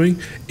concept you're doing,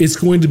 it's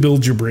going to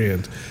build your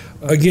brand.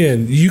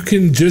 Again, you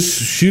can just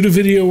shoot a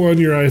video on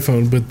your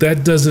iPhone, but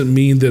that doesn't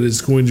mean that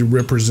it's going to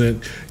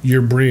represent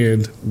your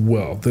brand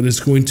well, that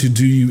it's going to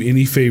do you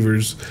any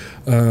favors,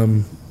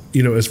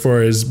 as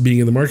far as being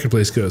in the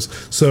marketplace goes.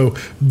 So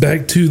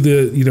back to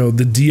the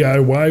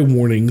DIY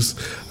warnings,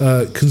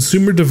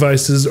 consumer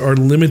devices are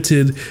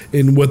limited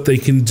in what they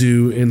can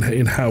do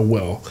and how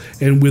well.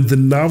 And with the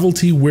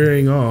novelty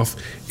wearing off,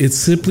 it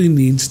simply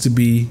needs to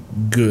be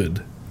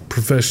good,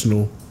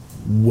 professional,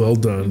 well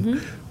done.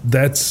 Mm-hmm.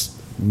 That's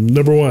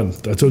number one.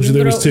 I told you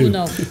there was two.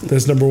 Uno.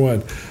 That's number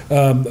one.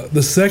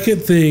 The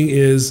second thing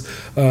is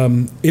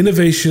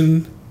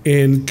innovation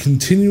and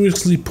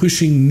continuously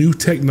pushing new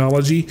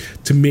technology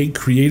to make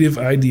creative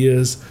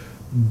ideas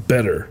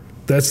better.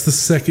 That's the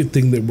second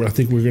thing that I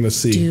think we're going to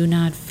see. Do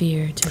not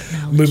fear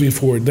technology. Moving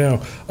forward.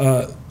 Now,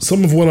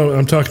 some of what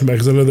I'm talking about,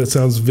 because I know that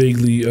sounds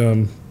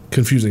vaguely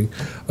confusing.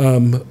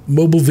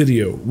 Mobile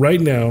video.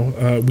 Right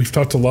now, we've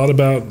talked a lot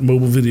about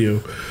mobile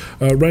video.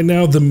 Right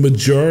now, the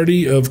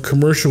majority of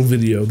commercial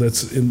video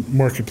that's in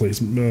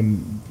marketplace,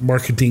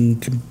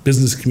 marketing,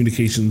 business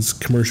communications,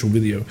 commercial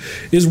video,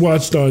 is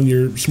watched on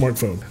your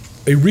smartphone.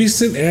 A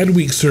recent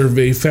Adweek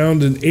survey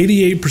found an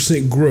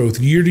 88%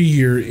 growth year to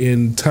year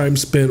in time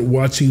spent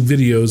watching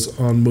videos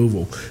on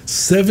mobile.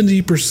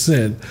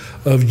 70%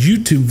 of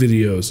YouTube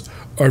videos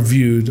are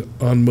viewed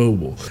on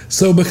mobile.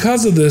 So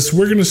because of this,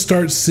 we're going to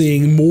start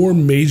seeing more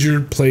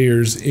major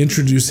players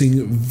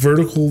introducing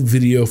vertical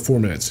video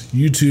formats.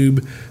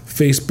 YouTube,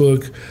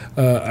 Facebook,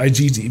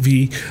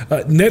 IGTV.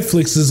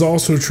 Netflix is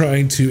also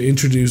trying to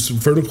introduce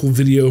vertical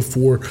video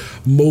for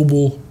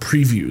mobile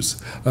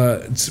previews.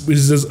 It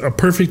is a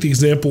perfect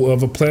example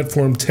of a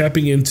platform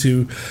tapping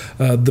into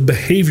the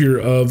behavior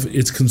of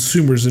its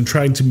consumers and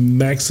trying to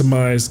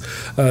maximize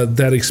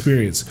that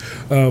experience.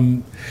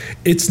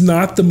 It's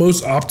not the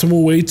most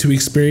optimal way to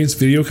experience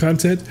video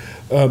content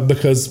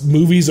because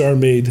movies are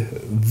made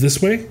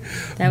this way.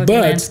 That would be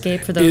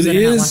landscape for those that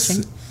are not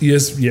watching.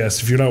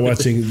 Yes. If you're not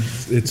watching,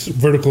 it's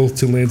vertical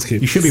to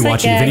landscape. You should be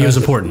watching. Video is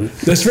important.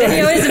 That's right.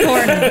 Video is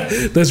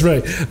important. That's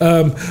right.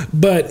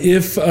 But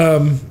if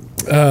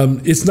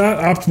it's not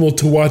optimal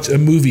to watch a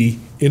movie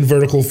in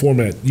vertical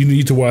format, you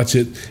need to watch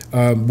it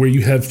where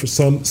you have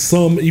some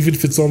even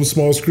if it's on a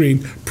small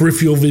screen,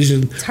 peripheral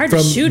vision from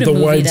the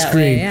wide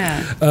screen.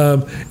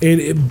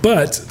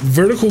 But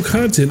vertical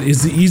content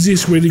is the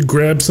easiest way to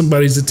grab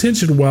somebody's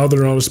attention while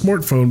they're on a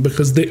smartphone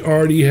because they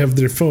already have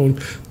their phone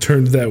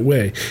turned that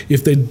way.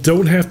 If they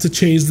don't have to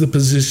change the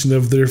position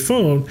of their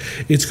phone,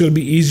 it's going to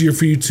be easier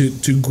for you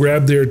to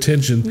grab their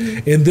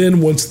attention. And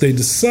then once they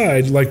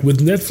decide, like with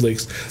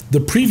Netflix, the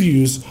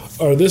previews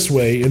are this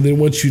way, and then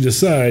once you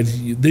decide,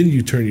 then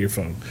you turn your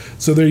phone.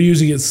 So they're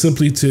using it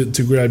simply to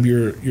grab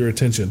your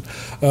attention.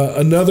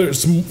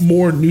 Some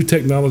more new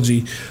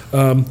technology,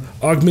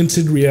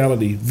 augmented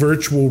reality,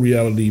 virtual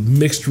reality,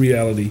 mixed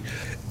reality.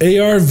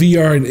 AR,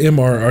 VR, and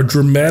MR are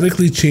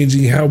dramatically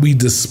changing how we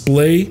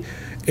display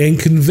and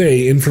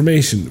convey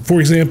information. For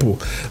example,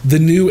 the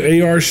new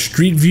AR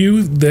Street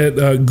View that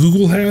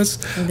Google has.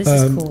 This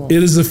is cool.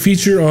 It is a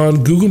feature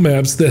on Google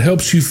Maps that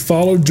helps you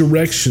follow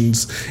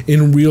directions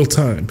in real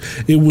time.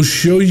 It will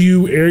show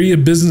you area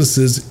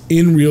businesses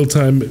in real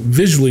time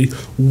visually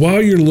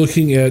while you're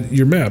looking at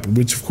your map,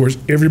 which of course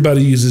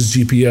everybody uses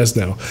GPS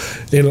now.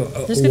 And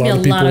there's going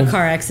to be a lot of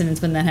car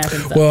accidents when that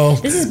happens. Though. Well,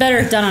 this is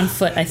better done on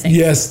foot, I think.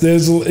 Yes,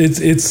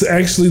 it's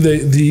actually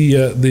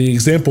the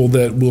example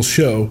that we'll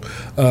show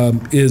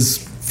is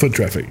foot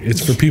traffic.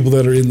 It's for people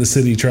that are in the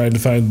city trying to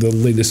find the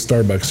latest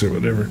Starbucks or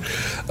whatever.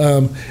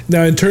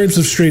 Now, in terms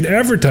of straight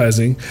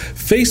advertising,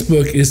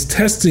 Facebook is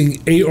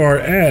testing AR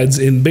ads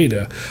in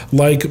beta,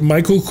 like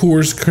Michael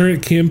Kors'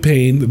 current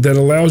campaign that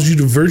allows you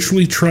to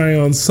virtually try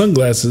on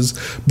sunglasses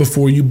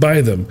before you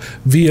buy them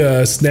via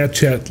a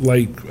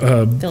Snapchat-like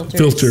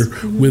filter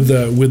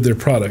with their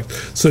product.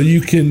 So you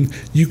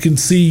can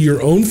see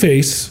your own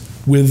face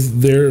with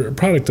their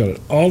product on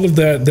it. All of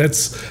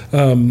that's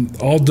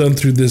all done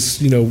through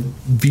this,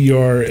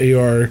 VR,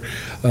 AR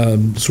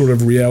sort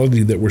of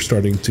reality that we're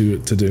starting to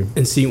do.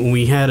 And see, when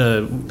we had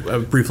a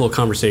brief little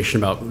conversation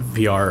about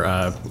VR,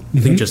 I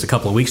think just a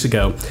couple of weeks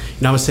ago,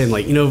 and I was saying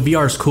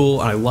VR is cool.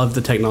 I love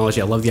the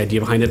technology. I love the idea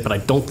behind it, but I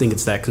don't think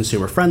it's that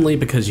consumer friendly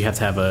because you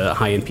have a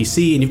high-end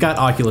PC and you've got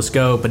Oculus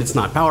Go, but it's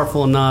not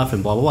powerful enough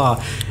and blah, blah,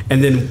 blah.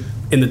 And then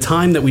in the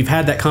time that we've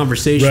had that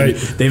conversation, Right.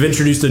 they've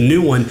introduced a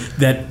new one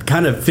that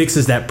kind of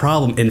fixes that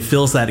problem and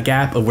fills that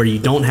gap of where you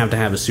don't have to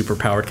have a super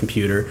powered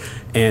computer,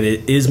 and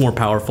it is more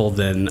powerful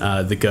than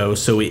the Go.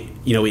 So it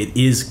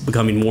is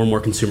becoming more and more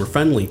consumer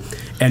friendly,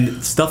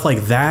 and stuff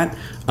like that.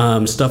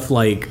 Stuff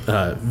like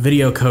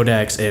video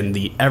codecs and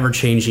the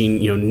ever-changing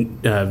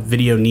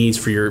video needs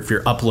for your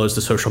uploads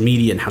to social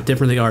media and how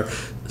different they are.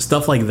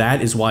 Stuff like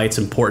that is why it's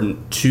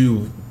important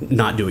to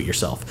not do it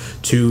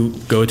yourself, to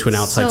go to an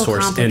outside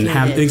source and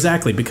have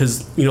exactly,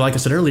 because like I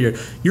said earlier,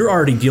 you're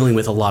already dealing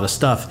with a lot of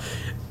stuff,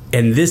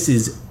 and this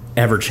is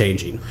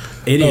ever-changing.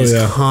 It is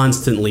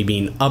constantly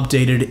being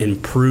updated,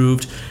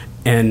 improved,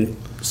 and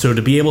so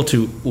to be able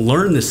to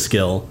learn this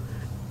skill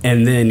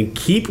and then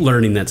keep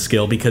learning that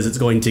skill because it's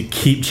going to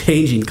keep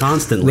changing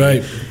constantly.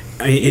 Right.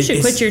 You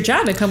should quit your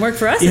job and come work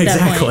for us at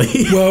that exactly.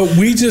 point. Well,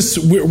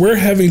 we're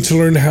having to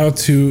learn how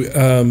to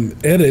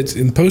edit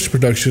in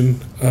post-production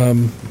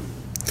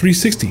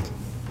 360.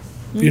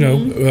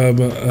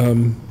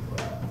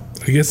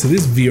 I guess it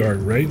is VR,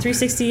 right?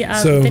 360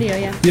 video,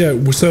 yeah.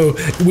 Yeah, so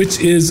which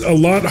is a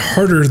lot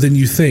harder than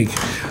you think.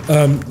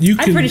 I'm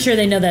pretty sure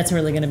they know that's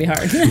really going to be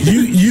hard.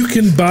 you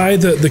can buy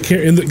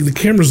the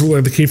cameras look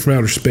like they came from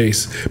outer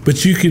space,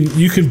 but you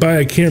can buy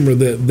a camera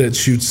that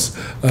shoots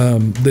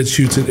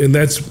it, and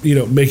that's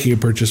making a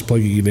purchase,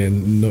 plugging it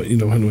in,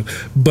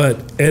 but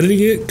editing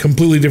it,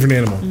 completely different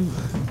animal.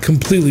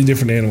 Completely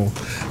different animal,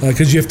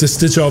 because you have to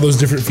stitch all those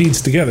different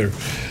feeds together.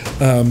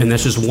 And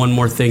that's just one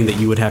more thing that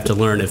you would have to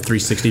learn if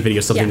 360 video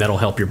is something that'll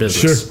help your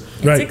business.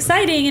 Sure, it's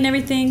exciting and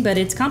everything, but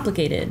it's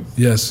complicated.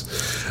 Yes,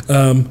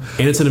 and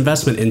it's an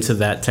investment into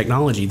that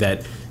technology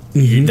that's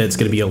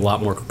going to be a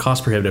lot more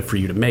cost prohibitive for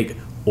you to make,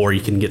 or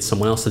you can get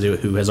someone else to do it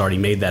who has already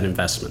made that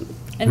investment.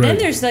 And then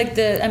there's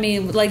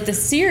the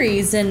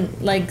Siris and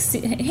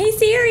Hey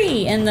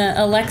Siri and the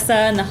Alexa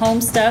and the home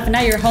stuff. And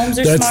now your homes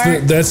are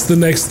smart. That's the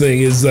next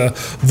thing is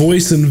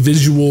voice and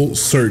visual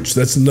search.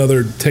 That's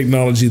another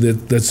technology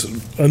that's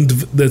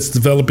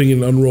developing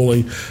and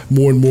unrolling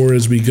more and more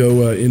as we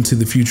go into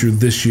the future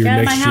this year. Get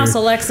out next of my year. house,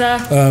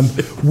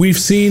 Alexa. We've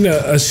seen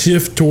a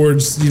shift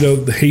towards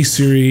the Hey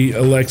Siri,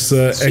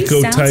 Alexa,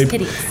 Echo type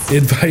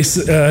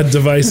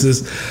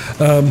devices.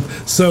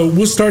 So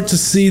we'll start to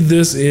see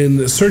this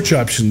in search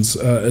options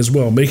as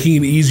well, making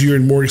it easier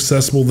and more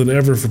accessible than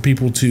ever for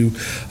people to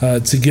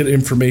get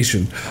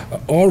information.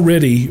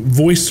 Already,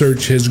 voice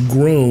search has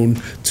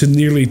grown to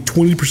nearly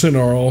 20%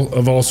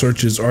 of all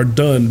searches are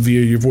done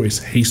via your voice.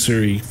 Hey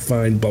Siri,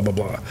 find blah blah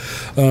blah.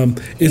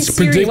 It's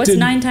Siri, predicted. what's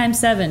 9 times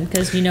 7?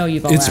 Because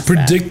you've all. It's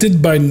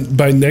predicted by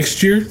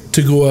next year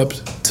to go up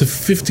to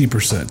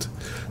 50%.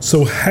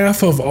 So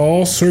half of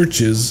all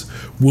searches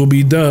will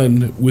be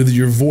done with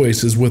your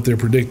voice, is what they're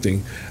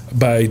predicting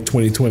by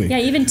 2020. Yeah,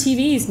 even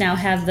TVs now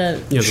have the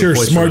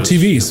smart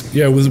TVs.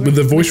 Yeah, with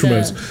the voice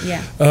remotes.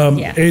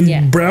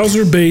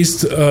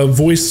 Browser-based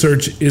voice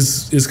search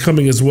is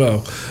coming as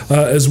well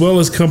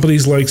as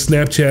companies like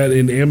Snapchat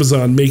and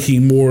Amazon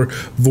making more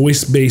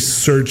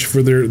voice-based search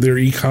for their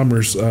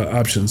e-commerce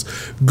options.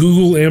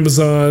 Google,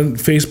 Amazon,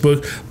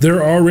 Facebook,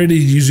 they're already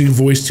using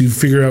voice to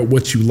figure out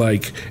what you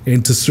like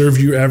and to serve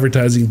you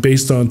advertising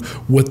based on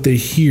what they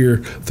hear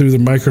through the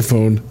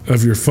microphone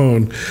of your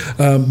phone.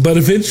 But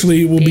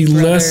eventually it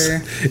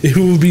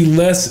will be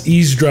less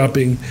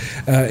eavesdropping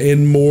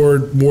and more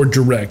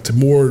direct,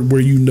 more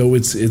where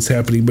it's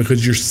happening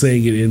because you're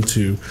saying it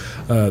into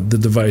the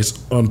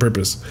device on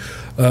purpose.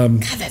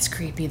 God, that's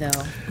creepy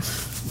though.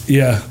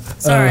 Yeah.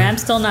 Sorry, I'm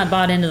still not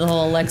bought into the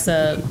whole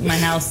Alexa, my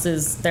house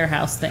is their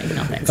house thing.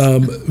 No thanks.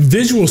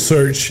 Visual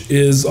search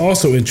is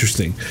also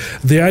interesting.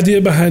 The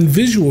idea behind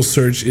visual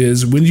search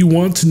is when you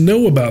want to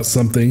know about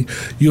something,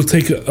 you'll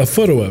take a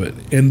photo of it,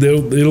 and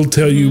it'll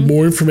tell you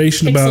more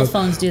information about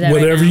phones do that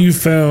whatever right now. you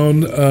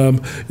found,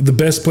 the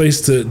best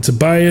place to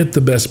buy it,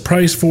 the best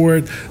price for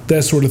it,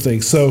 that sort of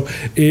thing. So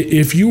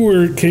if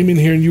you came in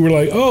here and you were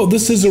like, oh,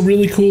 this is a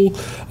really cool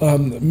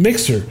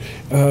mixer,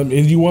 and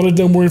you wanted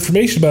to know more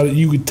information about it,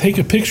 you would take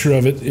a picture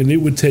of it, and it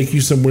would take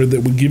you somewhere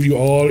that would give you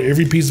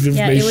every piece of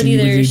information it would you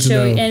would either need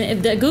show to know.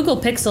 And the Google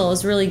Pixel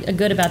is really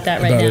good about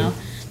that right now.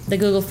 The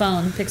Google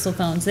Pixel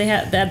phones, they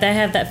have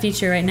that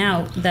feature right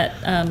now,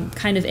 that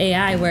kind of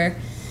AI where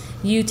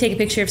you take a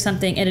picture of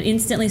something and it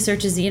instantly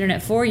searches the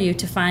internet for you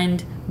to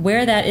find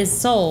where that is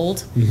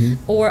sold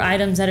or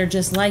items that are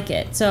just like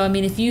it. So, I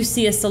mean, if you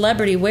see a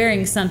celebrity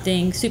wearing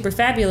something super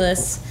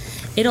fabulous,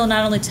 it'll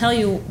not only tell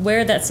you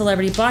where that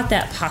celebrity bought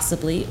that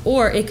possibly,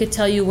 or it could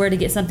tell you where to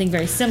get something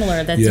very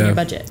similar that's in your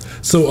budget.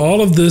 So all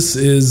of this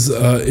is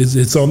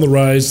it's on the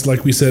rise.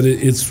 Like we said,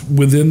 it's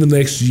within the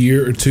next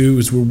year or two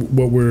is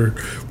what we're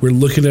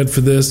looking at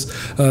for this.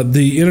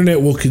 The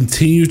internet will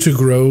continue to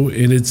grow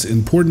in its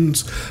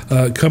importance.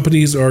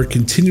 Companies are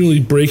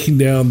continually breaking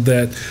down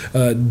that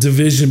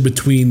division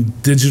between between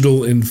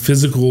digital and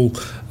physical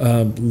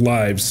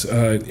lives,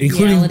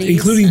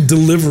 including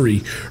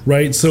delivery,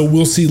 right? So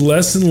we'll see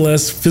less and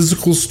less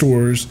physical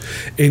stores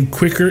and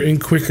quicker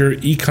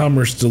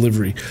e-commerce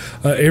delivery.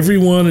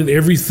 Everyone and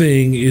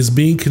everything is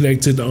being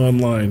connected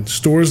online.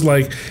 Stores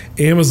like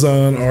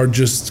Amazon are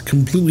just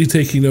completely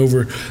taking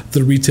over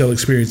the retail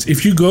experience.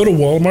 If you go to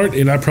Walmart,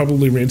 and I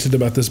probably ranted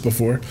about this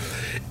before,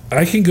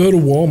 I can go to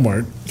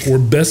Walmart or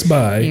Best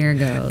Buy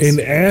and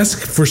ask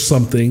for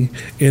something,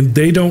 and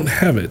they don't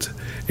have it.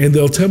 And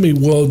they'll tell me,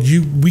 well,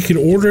 we can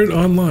order it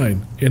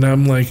online. And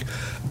I'm like,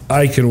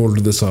 I can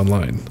order this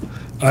online.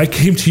 I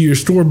came to your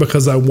store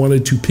because I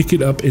wanted to pick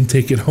it up and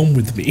take it home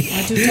with me. I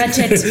want to touch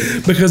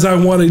it. Because I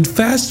wanted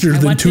faster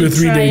than 2 or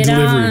 3 day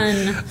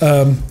delivery.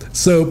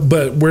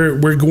 But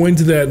we're going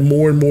to that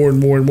more and more and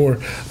more and more.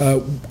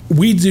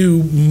 We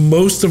do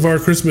most of our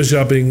Christmas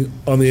shopping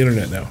on the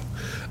internet now.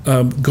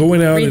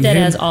 Going out and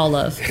as all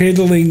of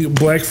handling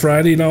Black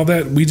Friday and all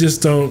that, we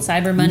just don't.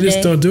 Cyber Monday. We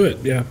just don't do it.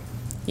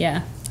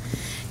 Yeah.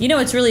 You know,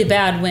 it's really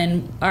bad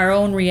when our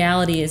own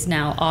reality is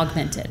now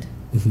augmented,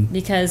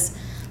 because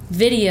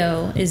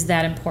video is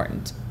that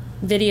important.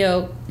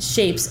 Video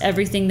shapes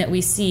everything that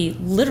we see,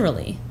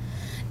 literally.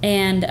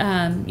 And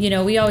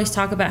we always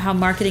talk about how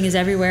marketing is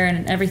everywhere,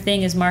 and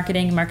everything is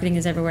marketing, and marketing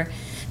is everywhere.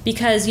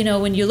 Because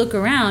when you look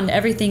around,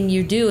 everything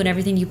you do and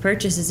everything you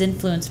purchase is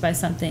influenced by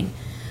something.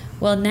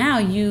 Well, now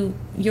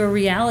your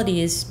reality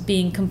is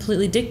being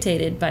completely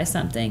dictated by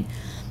something.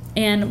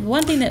 And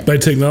one thing that... By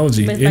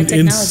technology.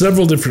 In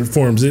several different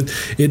forms.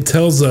 It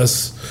tells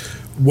us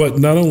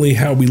not only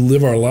how we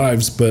live our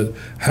lives, but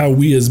how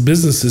we as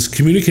businesses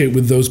communicate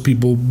with those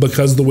people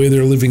because of the way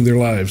they're living their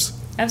lives.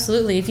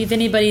 Absolutely. If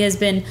anybody has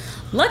been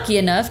lucky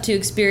enough to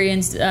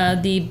experience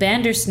the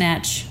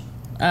Bandersnatch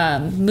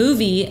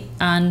movie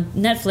on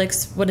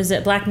Netflix, what is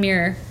it? Black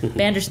Mirror,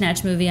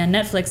 Bandersnatch movie on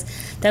Netflix.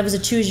 That was a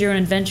Choose Your Own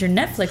Adventure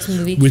Netflix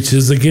movie. Which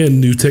is, again,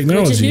 new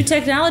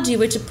technology.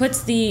 Which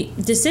puts the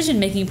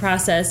decision-making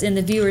process in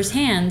the viewer's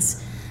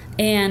hands.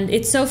 And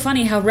it's so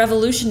funny how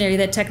revolutionary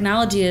that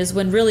technology is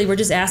when really we're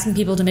just asking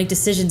people to make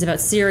decisions about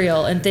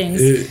cereal and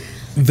things.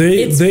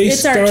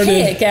 It's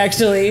archaic,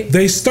 actually.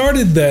 They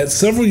started that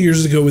several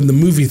years ago in the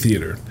movie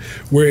theater,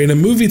 where in a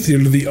movie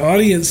theater, the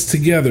audience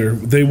together,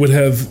 they would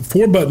have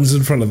 4 buttons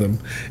in front of them,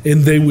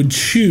 and they would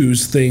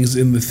choose things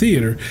in the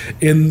theater,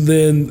 and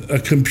then a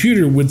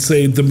computer would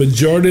say the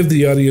majority of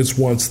the audience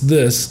wants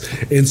this,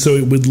 and so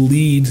it would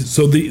lead.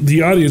 So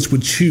the audience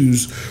would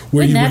choose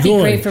where you were going. Wouldn't that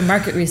be great for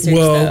market research,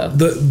 though?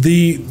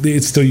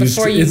 It's still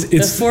used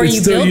before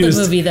you build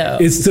the movie, though.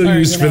 It's still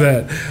used for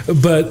that.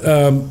 But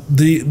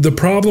the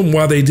problem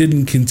why they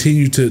didn't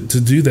continue to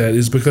do that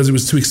is because it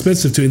was too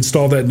expensive to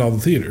install that in all the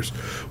theaters.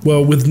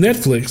 Well, with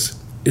Netflix,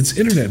 it's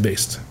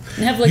internet-based.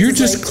 You're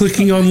just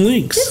clicking on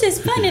links. This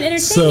is fun and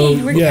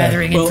entertaining. We're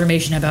gathering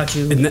information about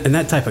you. And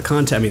that type of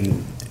content, I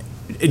mean,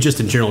 it just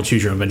in general,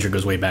 Choose Your Own Adventure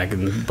goes way back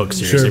in book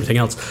series and everything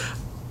else.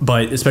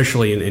 But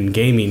especially in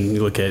gaming,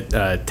 you look at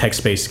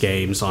text-based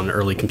games on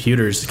early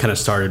computers, it kind of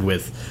started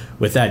with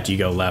that. Do you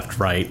go left,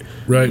 right,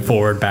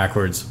 forward,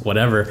 backwards,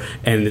 whatever.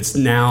 And it's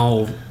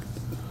now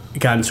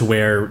gotten to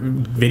where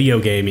video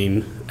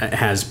gaming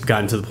has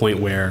gotten to the point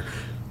where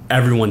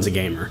everyone's a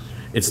gamer.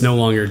 It's no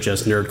longer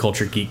just nerd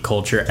culture, geek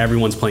culture.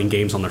 Everyone's playing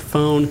games on their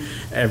phone.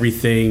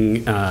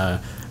 Everything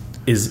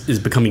is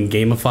becoming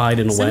gamified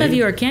in a way. Some of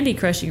you are Candy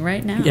Crushing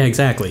right now. Yeah,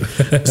 exactly.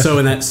 So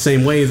in that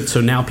same way,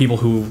 so now people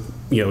who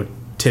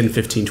 10,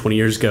 15, 20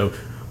 years ago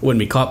wouldn't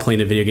be caught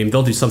playing a video game,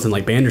 they'll do something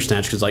like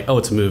Bandersnatch because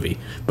it's a movie,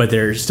 but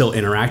they're still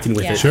interacting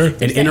with it. Sure.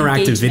 And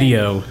interactive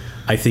video,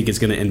 I think, is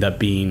going to end up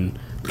being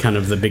kind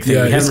of the big thing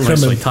we haven't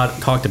necessarily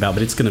talked about,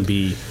 but it's going to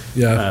be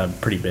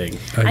pretty big.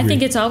 I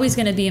think it's always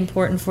going to be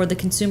important for the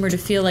consumer to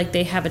feel like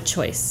they have a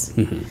choice.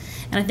 And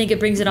I think it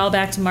brings it all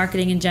back to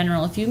marketing in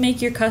general. If you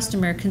make your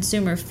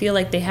consumer feel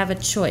like they have a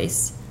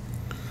choice,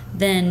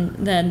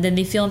 then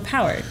they feel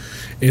empowered.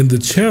 And the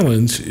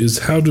challenge is,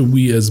 how do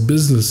we as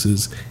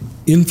businesses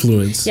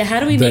influence how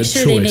do we make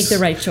sure they make the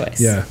right choice?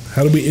 Yeah,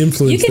 how do we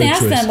influence You can that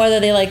ask choice? them whether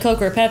they like Coke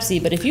or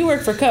Pepsi, but if you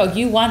work for Coke,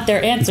 you want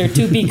their answer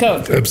to be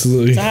Coke.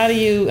 Absolutely. So how do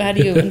you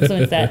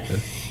influence that?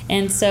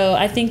 And so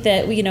I think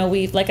that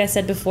we like I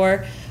said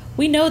before,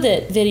 we know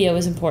that video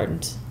is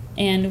important,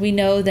 and we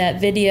know that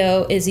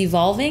video is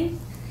evolving,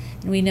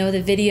 and we know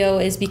that video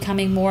is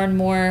becoming more and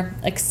more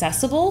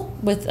accessible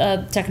with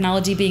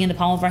technology being in the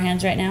palm of our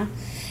hands right now.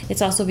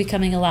 It's also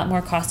becoming a lot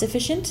more cost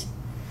efficient.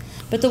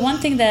 But the one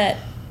thing that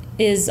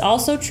is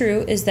also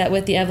true is that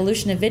with the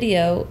evolution of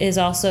video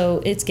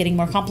it's getting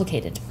more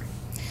complicated.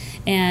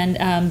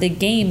 And the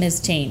game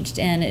has changed,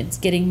 and it's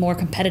getting more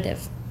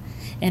competitive,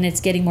 and it's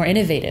getting more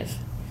innovative.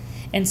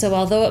 And so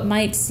although it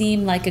might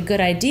seem like a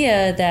good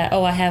idea that,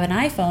 I have an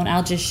iPhone,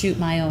 I'll just shoot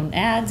my own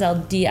ads,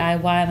 I'll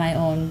DIY my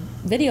own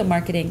video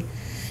marketing,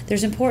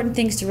 there's important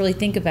things to really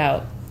think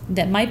about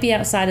that might be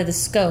outside of the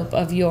scope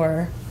of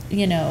your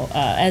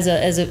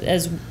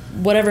as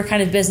whatever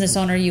kind of business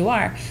owner you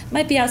are,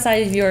 might be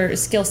outside of your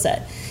skill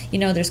set.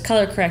 There's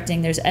color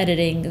correcting, there's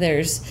editing,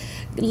 there's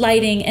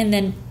lighting, and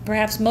then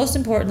perhaps most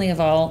importantly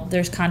of all,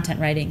 there's content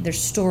writing, there's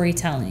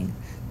storytelling,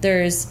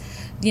 there's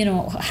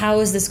how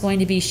is this going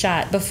to be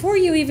shot before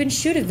you even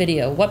shoot a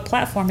video? What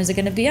platform is it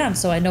going to be on?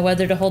 So I know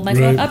whether to hold my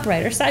phone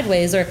upright or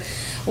sideways, or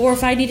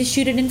if I need to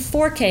shoot it in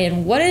 4K,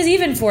 and what is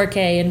even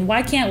 4K, and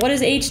what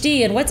is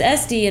HD, and what's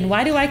SD, and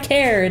why do I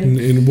care?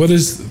 And what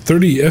is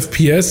 30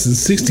 FPS and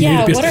 60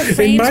 FPS? What are frames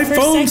and my per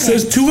phone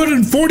second? says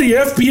 240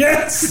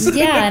 FPS.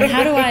 Yeah, and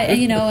how do I,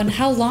 and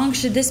how long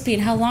should this be,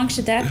 and how long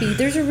should that be?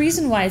 There's a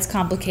reason why it's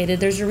complicated.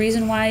 There's a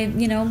reason why,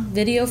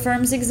 video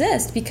firms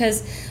exist,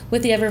 because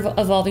with the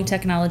ever-evolving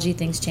technology,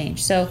 things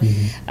change. So,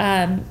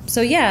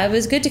 it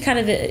was good to kind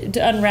of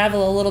to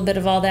unravel a little bit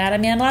of all that. I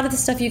mean, a lot of the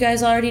stuff you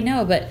guys already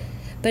know, but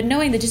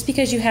knowing that just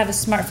because you have a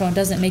smartphone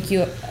doesn't make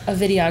you a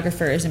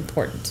videographer is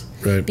important.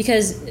 Right.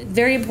 Because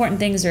very important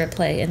things are at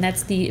play, and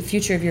that's the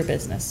future of your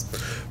business.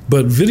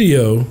 But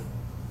video,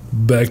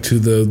 back to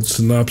the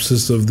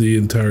synopsis of the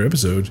entire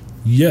episode,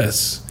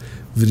 yes,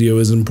 video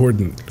is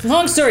important.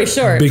 Long story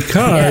short.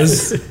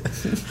 Because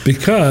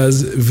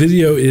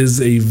video is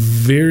a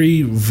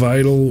very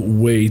vital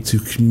way to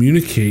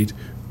communicate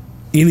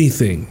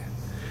anything.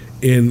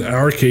 In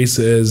our case,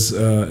 as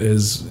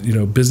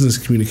business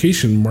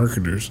communication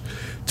marketers,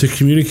 to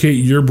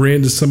communicate your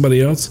brand to somebody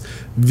else,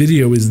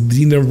 video is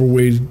the number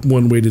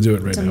one way to do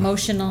it right now. It's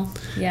emotional,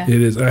 yeah.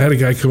 It is. I had a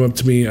guy come up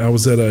to me. I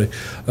was at a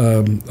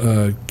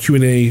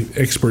Q&A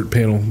expert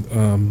panel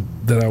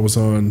that I was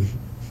on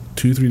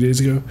 2-3 days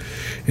ago,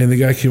 and the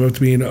guy came up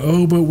to me and,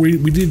 but we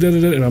did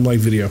da-da-da, and I'm like,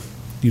 video.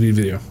 You need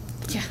video.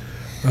 Yeah.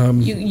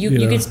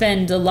 You could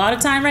spend a lot of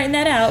time writing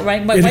that out,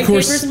 right? White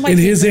papers and white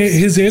papers.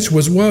 His answer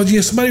was,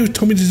 somebody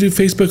told me to do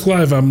Facebook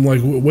Live. I'm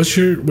like, what's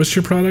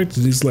your product?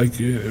 And he's like,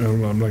 I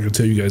don't know, I'm not going to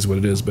tell you guys what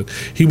it is, but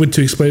he went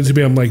to explain it to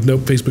me. I'm like,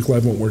 nope, Facebook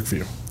Live won't work for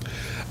you.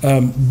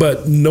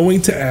 But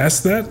knowing to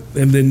ask that,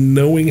 and then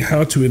knowing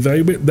how to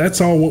evaluate,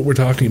 that's all what we're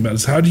talking about,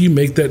 is how do you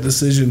make that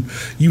decision?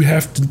 You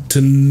have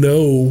to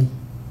know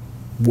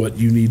what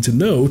you need to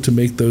know to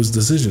make those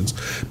decisions.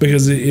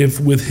 Because if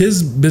with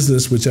his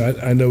business, which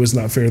I know is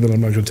not fair, that I'm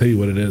not going to tell you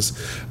what it is,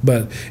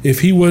 but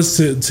if he was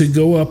to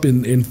go up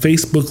in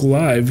Facebook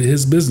Live,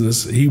 his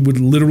business, he would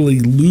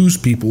literally lose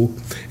people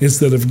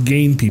instead of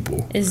gain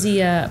people. Is he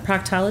a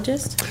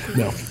proctologist?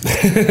 No.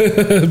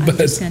 I'm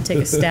just going to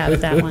take a stab at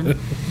that one.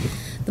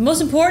 The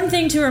most important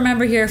thing to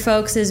remember here,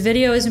 folks, is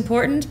video is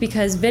important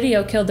because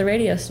video killed the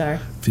radio star.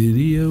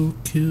 Video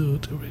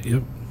killed the radio.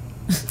 Yep.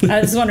 I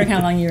was wondering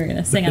how long you were going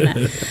to sing on that.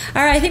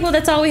 All right, I think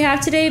that's all we have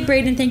today.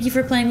 Braden, thank you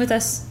for playing with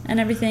us and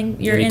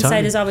everything. Your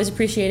insight is always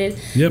appreciated.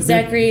 Yep,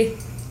 Zachary,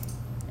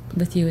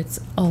 with you,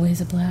 it's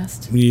always a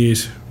blast.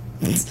 Yes.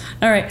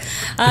 All right.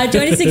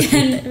 Join us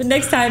again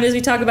next time as we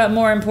talk about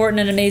more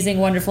important and amazing,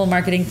 wonderful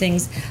marketing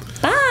things.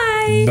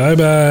 Bye.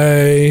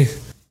 Bye-bye.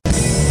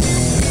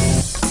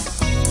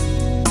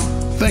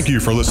 Thank you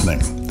for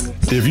listening.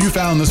 If you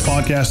found this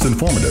podcast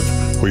informative,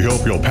 we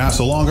hope you'll pass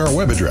along our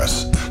web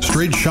address,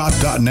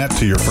 straightshot.net,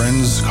 to your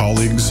friends,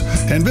 colleagues,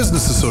 and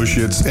business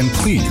associates, and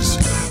please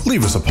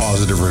leave us a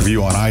positive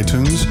review on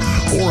iTunes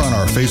or on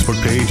our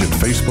Facebook page at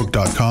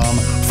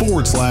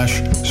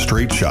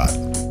facebook.com/straightshot.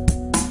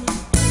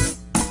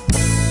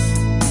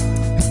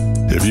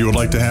 If you would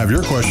like to have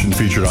your question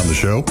featured on the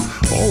show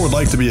or would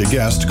like to be a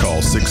guest,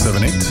 call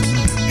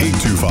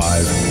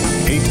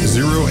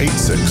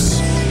 678-825-8086,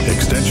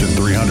 extension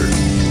 300.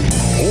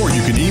 Or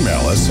you can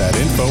email us at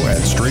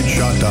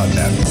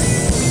info@straightshot.net.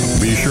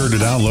 Be sure to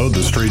download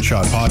the Straight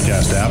Shot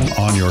podcast app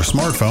on your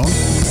smartphone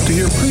to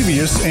hear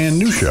previous and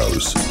new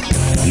shows.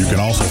 You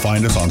can also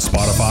find us on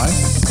Spotify,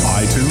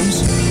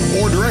 iTunes,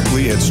 or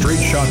directly at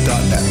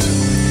straightshot.net.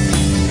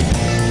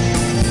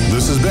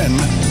 This has been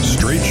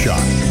Straight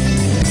Shot.